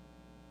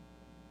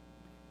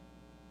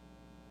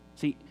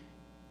 See,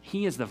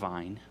 he is the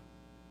vine,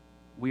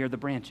 we are the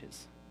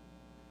branches,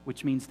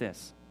 which means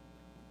this.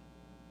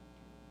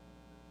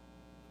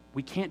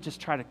 We can't just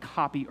try to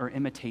copy or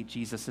imitate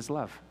Jesus'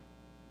 love.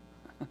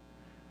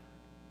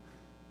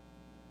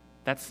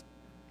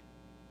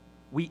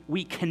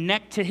 We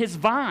connect to his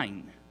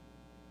vine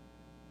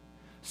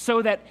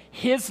so that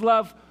his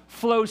love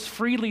flows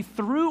freely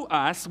through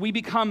us. We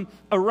become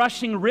a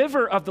rushing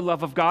river of the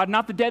love of God,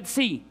 not the Dead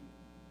Sea.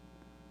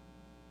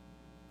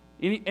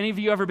 Any of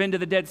you ever been to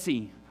the Dead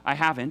Sea? I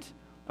haven't,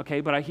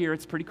 okay, but I hear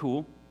it's pretty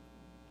cool.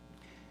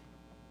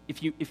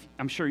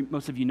 I'm sure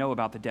most of you know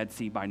about the Dead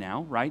Sea by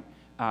now, right?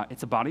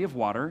 It's a body of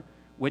water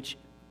which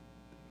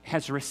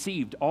has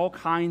received all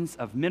kinds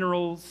of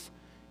minerals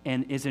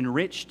and is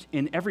enriched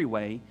in every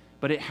way,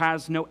 but it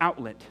has no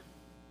outlet.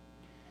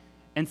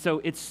 And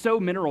so it's so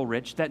mineral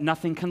rich that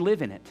nothing can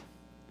live in it.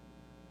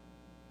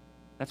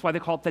 That's why they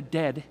call it the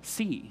Dead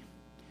Sea.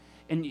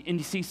 And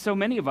you see, so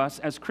many of us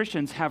as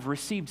Christians have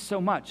received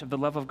so much of the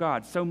love of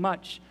God, so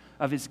much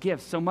of his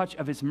gifts, so much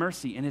of his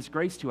mercy and his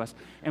grace to us,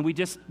 and we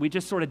just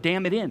sort of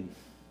dam it in.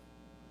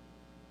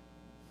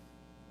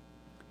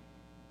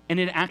 And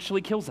it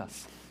actually kills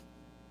us.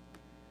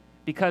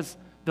 Because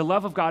the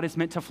love of God is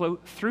meant to flow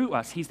through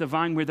us. He's the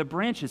vine, we're the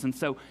branches. And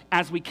so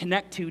as we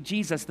connect to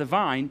Jesus, the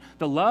vine,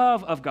 the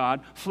love of God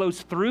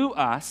flows through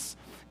us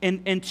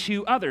and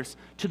to others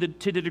to the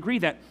degree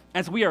that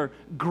as we are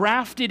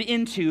grafted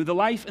into the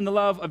life and the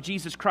love of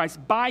Jesus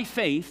Christ by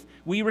faith,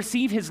 we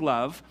receive his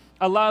love,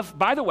 a love,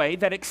 by the way,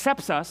 that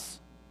accepts us,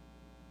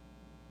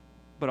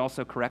 but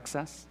also corrects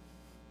us.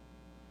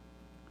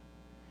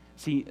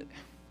 See,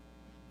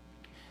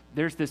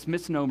 there's this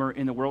misnomer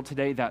in the world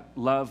today that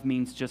love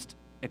means just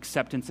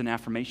acceptance and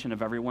affirmation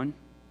of everyone,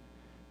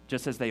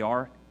 just as they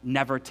are,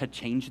 never to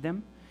change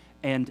them.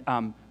 And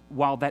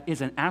while that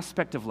is an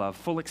aspect of love,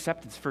 full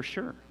acceptance for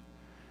sure,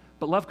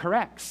 but love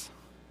corrects,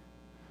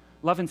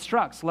 love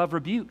instructs, love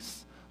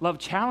rebukes, love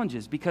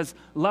challenges, because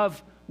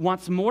love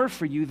wants more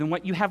for you than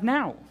what you have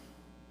now.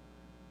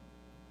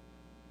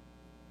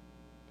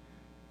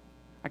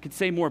 I could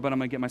say more, but I'm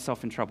going to get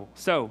myself in trouble.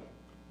 So,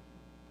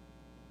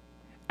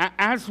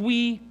 as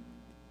we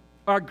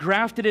are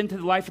grafted into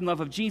the life and love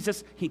of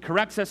Jesus, he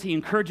corrects us, he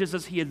encourages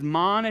us, he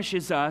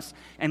admonishes us,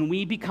 and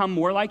we become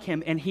more like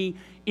him, and he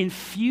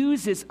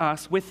infuses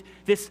us with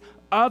this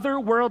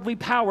otherworldly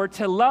power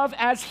to love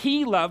as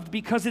he loved,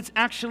 because it's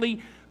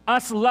actually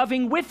us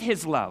loving with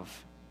his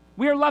love.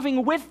 We are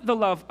loving with the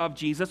love of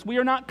Jesus. We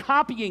are not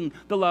copying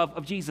the love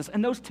of Jesus,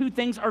 and those two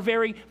things are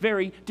very,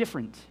 very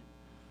different.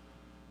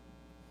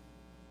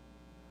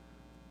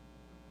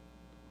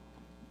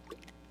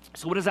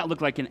 So what does that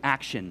look like in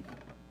action?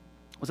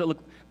 What does that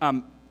look?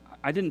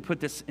 I didn't put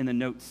this in the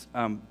notes,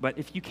 but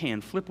if you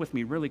can, flip with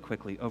me really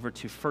quickly over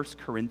to 1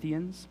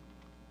 Corinthians.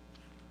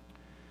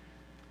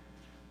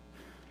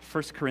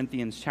 1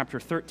 Corinthians chapter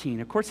 13.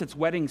 Of course, it's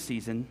wedding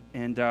season,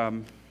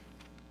 and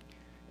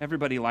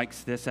everybody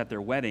likes this at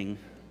their wedding.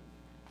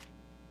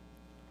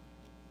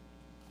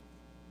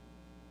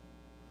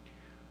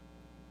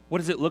 What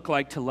does it look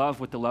like to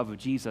love with the love of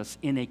Jesus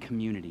in a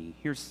community?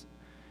 Here's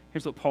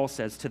what Paul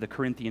says to the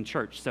Corinthian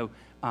church. So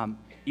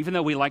even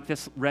though we like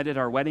this read at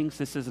our weddings,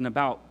 this isn't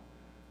about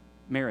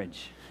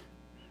marriage.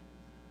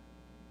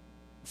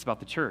 It's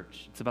about the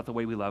church. It's about the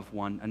way we love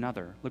one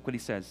another. Look what he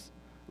says.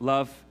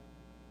 Love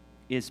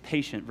is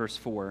patient, verse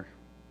 4,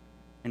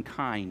 and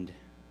kind.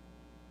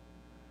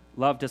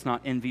 Love does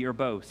not envy or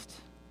boast.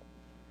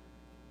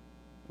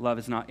 Love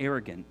is not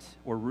arrogant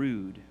or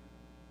rude.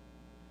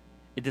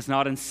 It does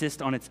not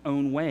insist on its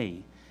own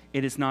way.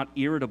 It is not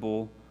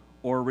irritable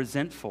or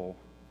resentful.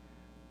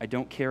 I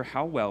don't care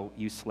how well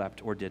you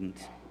slept or didn't.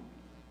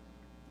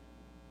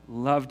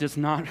 Love does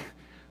not,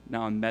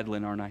 now I'm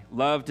meddling, aren't I?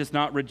 Love does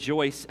not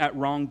rejoice at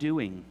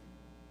wrongdoing,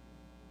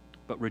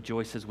 but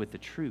rejoices with the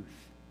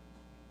truth.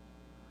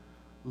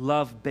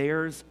 Love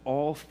bears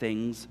all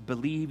things,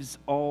 believes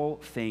all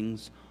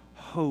things,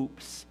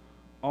 hopes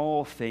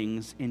all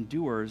things,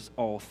 endures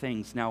all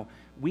things. Now,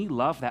 we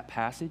love that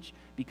passage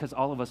because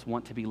all of us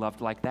want to be loved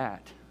like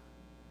that.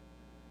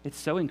 It's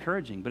so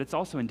encouraging, but it's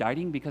also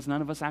indicting because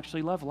none of us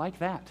actually love like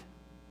that.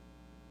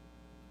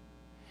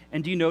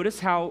 And do you notice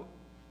how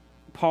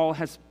Paul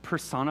has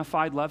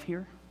personified love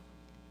here?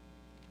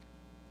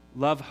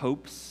 Love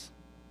hopes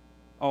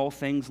all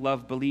things,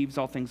 love believes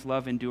all things,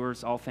 love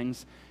endures all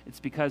things. It's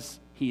because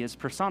he is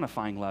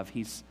personifying love.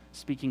 He's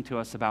speaking to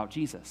us about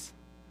Jesus,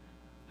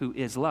 who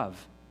is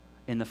love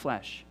in the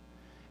flesh.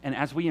 And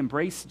as we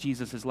embrace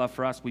Jesus' love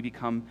for us, we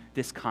become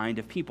this kind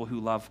of people who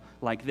love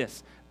like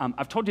this.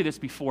 I've told you this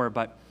before,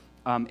 but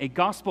a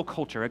gospel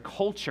culture,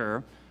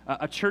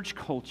 a church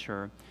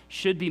culture,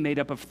 should be made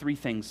up of three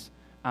things,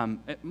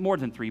 more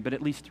than three, but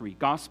at least three.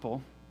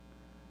 Gospel,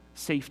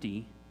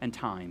 safety, and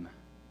time.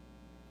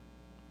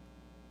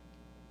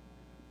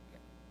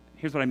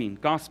 Here's what I mean.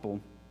 Gospel,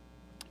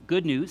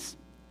 good news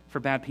for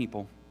bad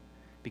people,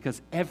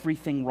 because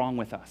everything wrong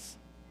with us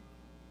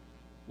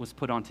was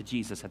put onto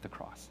Jesus at the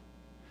cross.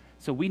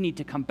 So we need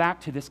to come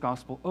back to this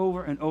gospel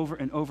over and over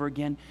and over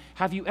again.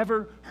 Have you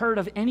ever heard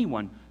of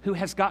anyone who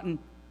has gotten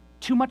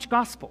too much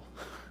gospel?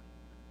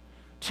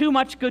 Too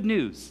much good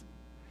news?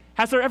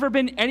 Has there ever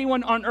been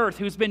anyone on earth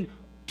who's been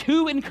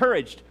too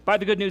encouraged by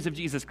the good news of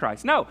Jesus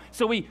Christ? No.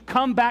 So we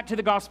come back to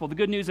the gospel, the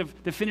good news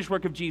of the finished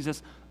work of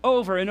Jesus,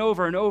 over and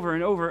over and over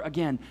and over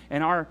again.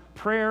 And our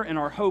prayer and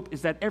our hope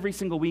is that every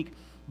single week,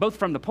 both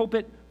from the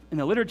pulpit, in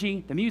the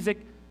liturgy, the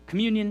music,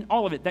 communion,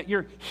 all of it, that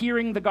you're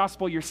hearing the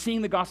gospel, you're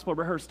seeing the gospel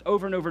rehearsed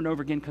over and over and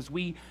over again because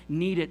we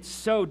need it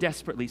so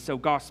desperately. So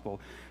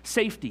gospel.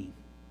 Safety.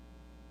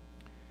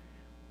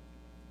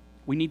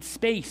 We need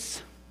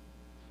space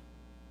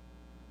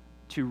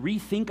to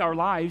rethink our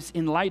lives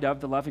in light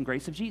of the love and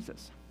grace of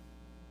Jesus.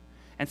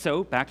 And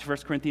so, back to 1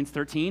 Corinthians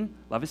 13,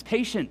 love is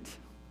patient.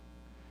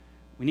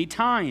 We need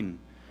time.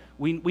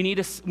 We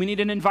need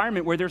an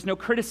environment where there's no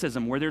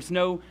criticism, where there's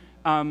no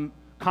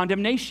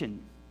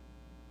condemnation.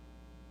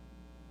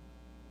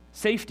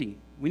 Safety.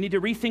 We need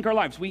to rethink our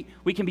lives.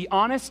 We can be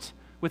honest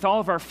with all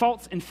of our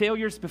faults and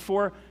failures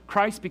before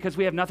Christ because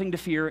we have nothing to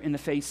fear in the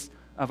face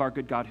of our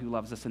good God who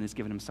loves us and has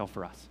given himself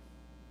for us.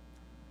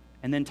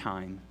 And then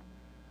time.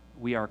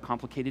 We are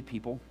complicated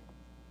people,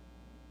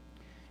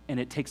 and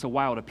it takes a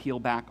while to peel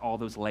back all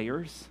those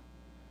layers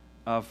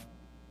of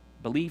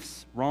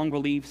beliefs, wrong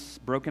beliefs,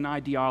 broken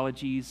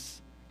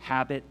ideologies,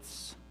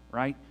 habits,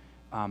 right,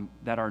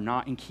 that are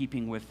not in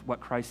keeping with what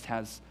Christ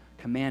has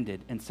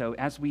commanded. And so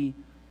as we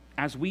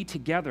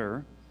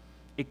together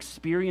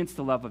experience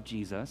the love of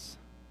Jesus,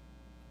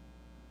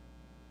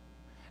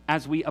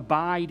 as we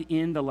abide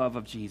in the love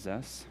of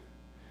Jesus,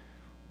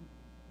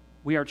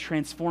 we are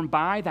transformed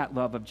by that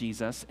love of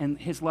Jesus, and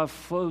his love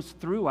flows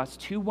through us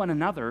to one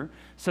another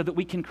so that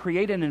we can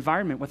create an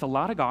environment with a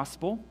lot of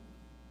gospel,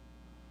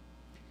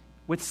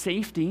 with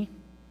safety,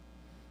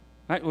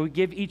 right? We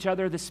give each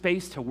other the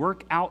space to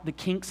work out the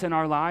kinks in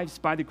our lives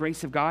by the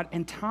grace of God,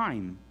 and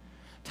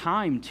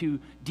time to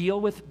deal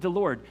with the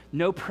Lord.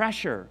 No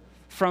pressure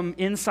from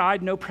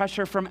inside, no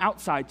pressure from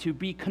outside to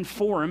be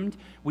conformed.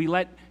 We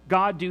let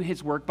God do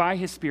his work by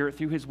his Spirit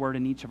through his word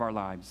in each of our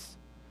lives.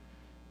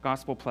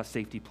 Gospel plus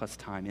safety plus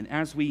time. And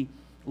as we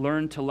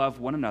learn to love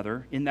one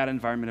another in that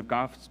environment of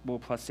gospel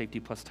plus safety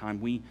plus time,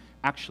 we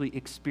actually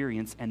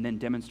experience and then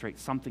demonstrate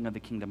something of the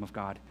kingdom of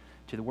God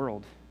to the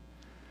world.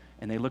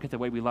 And they look at the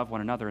way we love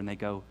one another and they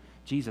go,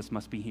 Jesus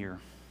must be here.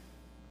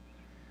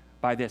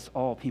 By this,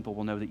 all people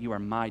will know that you are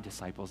my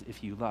disciples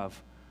if you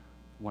love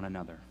one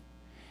another.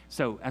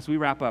 So as we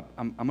wrap up,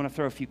 I'm going to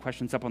throw a few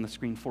questions up on the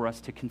screen for us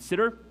to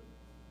consider,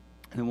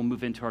 and then we'll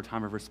move into our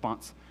time of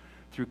response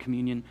through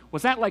communion.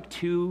 Was that like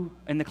 2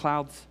 in the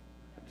clouds?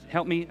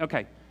 Help me?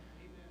 Okay.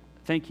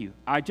 Thank you.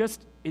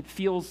 It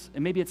feels,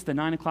 maybe it's the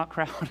 9 o'clock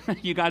crowd.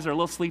 You guys are a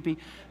little sleepy.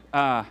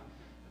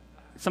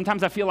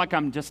 Sometimes I feel like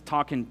I'm just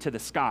talking to the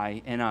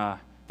sky, and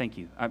thank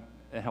you.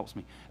 It helps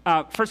me.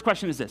 First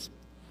question is this.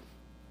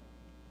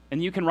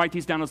 And you can write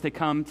these down as they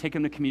come, take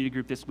them to community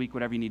group this week,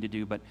 whatever you need to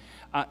do. But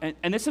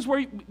and this is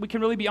where we can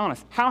really be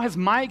honest. How has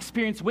my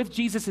experience with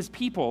Jesus'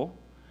 people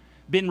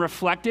been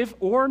reflective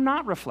or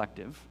not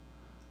reflective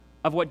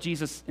of what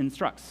Jesus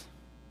instructs?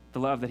 the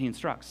love that he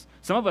instructs.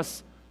 Some of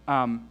us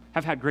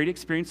have had great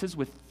experiences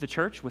with the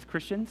church, with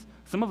Christians.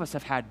 Some of us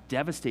have had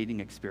devastating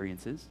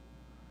experiences,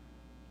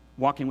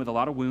 walking with a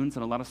lot of wounds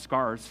and a lot of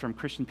scars from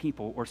Christian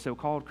people or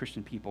so-called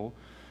Christian people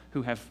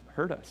who have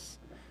hurt us.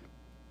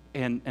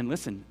 And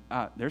listen,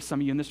 there's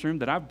some of you in this room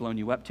that I've blown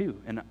you up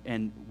too,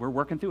 and we're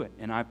working through it.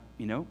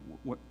 And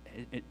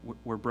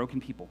we're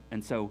broken people.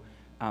 And so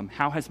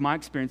how has my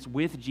experience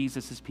with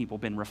Jesus' people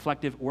been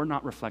reflective or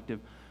not reflective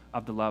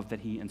of the love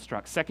that he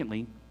instructs?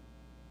 Secondly,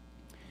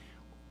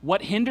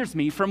 what hinders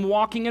me from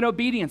walking in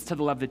obedience to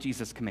the love that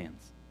Jesus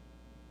commands?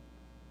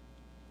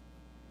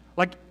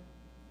 Like,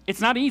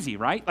 it's not easy,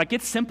 right? Like,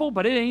 it's simple,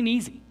 but it ain't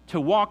easy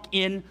to walk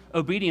in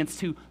obedience,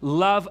 to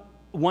love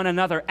one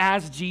another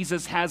as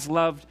Jesus has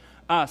loved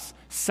us.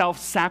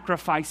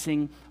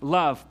 Self-sacrificing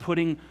love,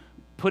 putting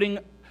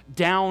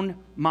down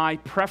my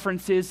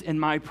preferences and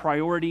my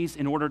priorities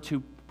in order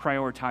to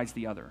prioritize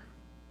the other.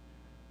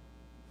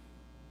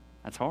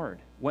 That's hard.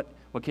 What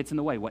gets in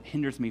the way? What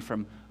hinders me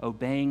from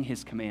obeying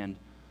his command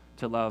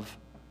to love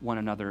one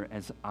another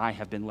as I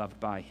have been loved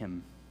by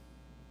him?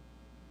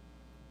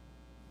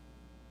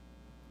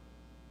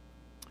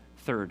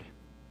 Third,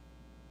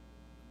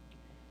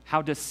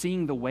 how does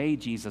seeing the way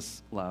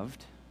Jesus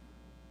loved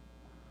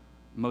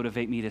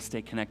motivate me to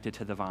stay connected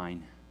to the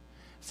vine?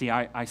 See,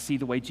 I see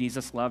the way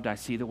Jesus loved. I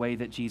see the way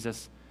that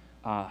Jesus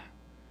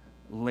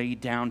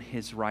laid down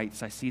his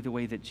rights. I see the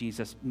way that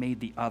Jesus made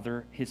the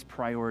other his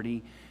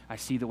priority. I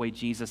see the way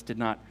Jesus did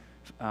not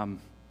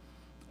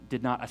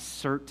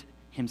assert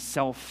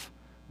himself,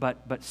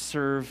 but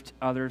served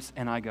others.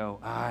 And I go,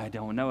 I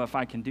don't know if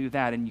I can do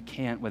that. And you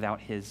can't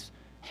without his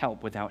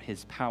help, without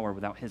his power,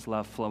 without his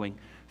love flowing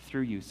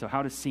through you. So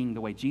how does seeing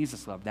the way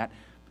Jesus loved, that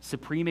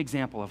supreme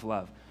example of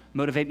love,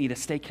 motivate me to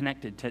stay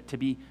connected, to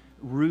be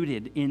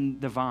rooted in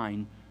the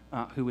vine,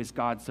 who is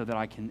God, so that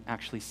I can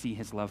actually see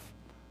his love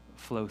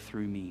flow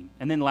through me?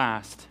 And then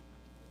last,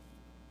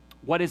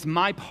 what is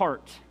my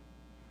part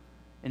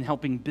in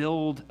helping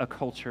build a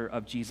culture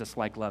of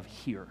Jesus-like love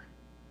here?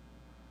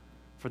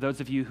 For those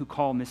of you who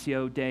call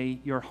Missio Dei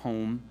your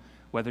home,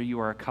 whether you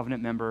are a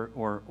covenant member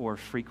or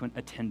frequent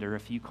attender,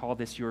 if you call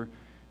this your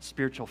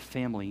spiritual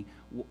family,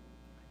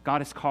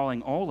 God is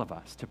calling all of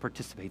us to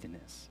participate in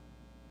this,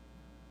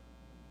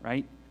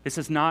 right? This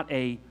is not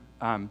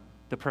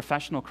the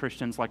professional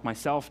Christians like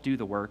myself do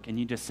the work and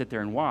you just sit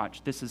there and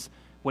watch. This is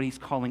what he's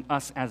calling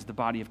us as the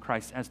body of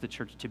Christ, as the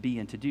church, to be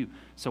and to do.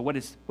 So what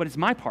is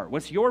my part?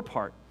 What's your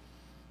part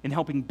in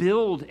helping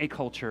build a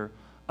culture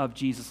of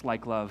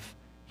Jesus-like love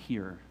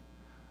here,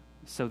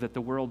 so that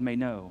the world may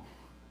know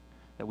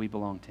that we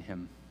belong to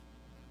him?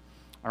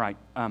 All right,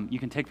 you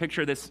can take a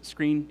picture of this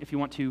screen if you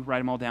want to, write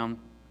them all down.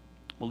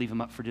 We'll leave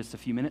them up for just a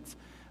few minutes.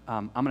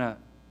 I'm gonna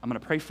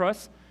pray for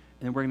us,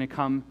 and then we're gonna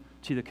come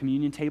to the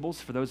communion tables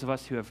for those of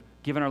us who have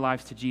given our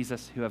lives to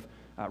Jesus, who have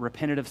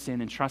repented of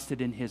sin and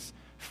trusted in his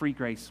free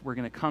grace. We're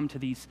gonna come to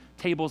these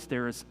tables.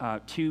 There's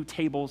 2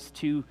 tables,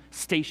 2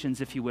 stations,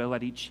 if you will,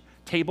 at each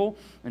table,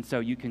 and so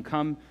you can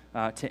come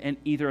to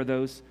either of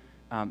those.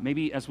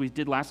 Maybe as we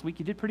did last week,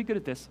 you did pretty good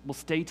at this. We'll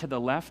stay to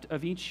the left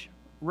of each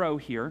row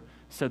here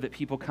so that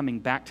people coming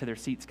back to their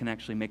seats can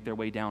actually make their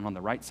way down on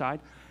the right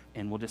side,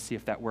 and we'll just see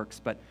if that works.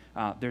 But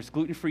there's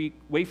gluten-free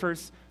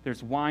wafers,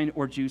 there's wine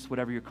or juice,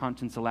 whatever your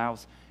conscience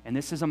allows, and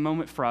this is a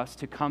moment for us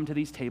to come to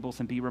these tables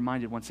and be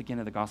reminded once again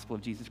of the gospel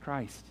of Jesus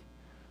Christ,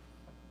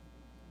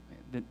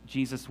 that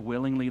Jesus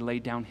willingly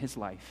laid down his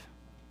life,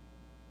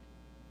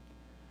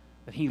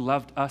 that he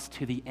loved us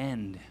to the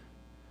end.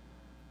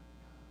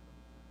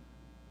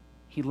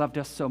 He loved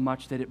us so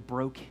much that it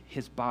broke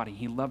his body.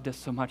 He loved us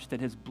so much that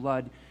his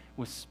blood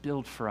was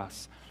spilled for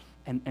us.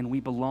 And we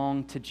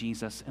belong to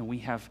Jesus, and we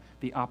have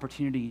the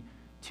opportunity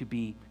to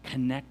be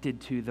connected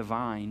to the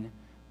vine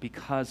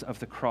because of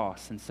the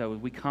cross. And so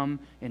we come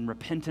in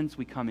repentance,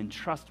 we come in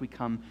trust, we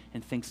come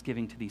in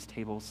thanksgiving to these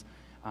tables,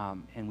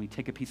 and we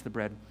take a piece of the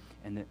bread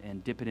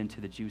and dip it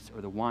into the juice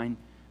or the wine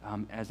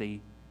as a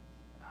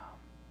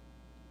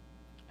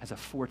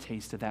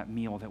foretaste of that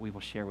meal that we will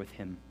share with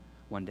him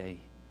one day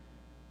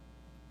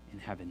in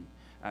heaven.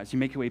 As you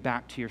make your way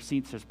back to your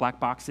seats, there's black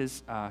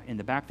boxes in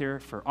the back there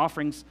for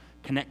offerings,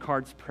 connect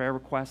cards, prayer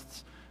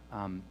requests.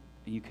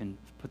 You can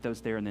put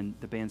those there, and then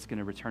the band's going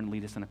to return and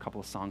lead us in a couple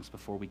of songs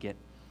before we get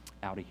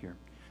out of here.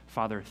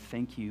 Father,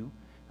 thank you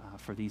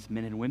for these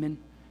men and women.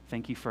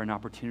 Thank you for an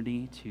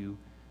opportunity to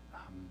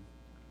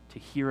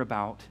hear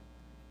about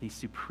the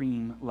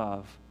supreme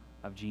love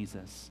of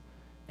Jesus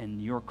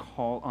and your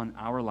call on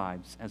our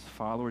lives as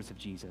followers of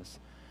Jesus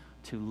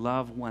to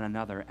love one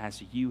another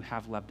as you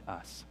have loved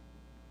us.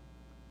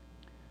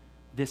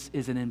 This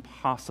is an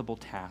impossible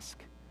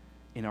task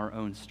in our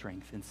own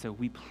strength. And so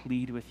we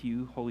plead with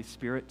you, Holy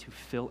Spirit, to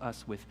fill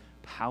us with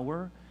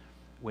power,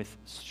 with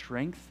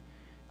strength,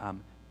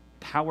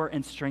 power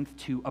and strength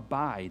to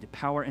abide,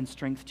 power and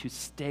strength to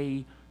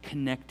stay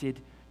connected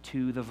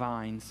to the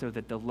vine so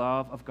that the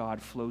love of God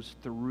flows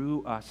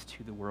through us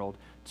to the world,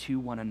 to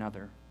one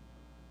another.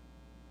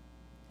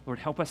 Lord,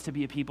 help us to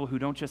be a people who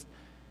don't just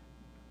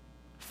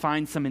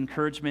find some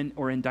encouragement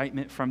or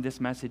indictment from this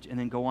message and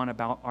then go on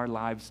about our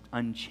lives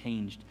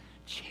unchanged.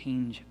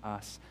 Change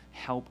us.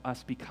 Help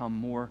us become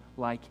more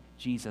like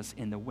Jesus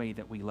in the way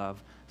that we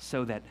love,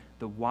 so that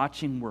the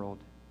watching world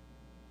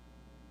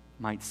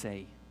might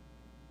say,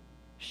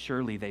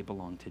 surely they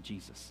belong to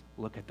Jesus.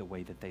 Look at the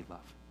way that they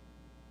love.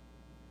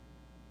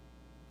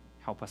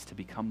 Help us to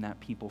become that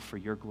people for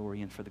your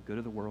glory and for the good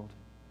of the world.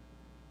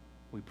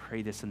 We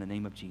pray this in the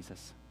name of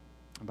Jesus.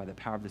 And by the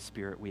power of the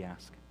Spirit we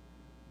ask.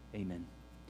 Amen.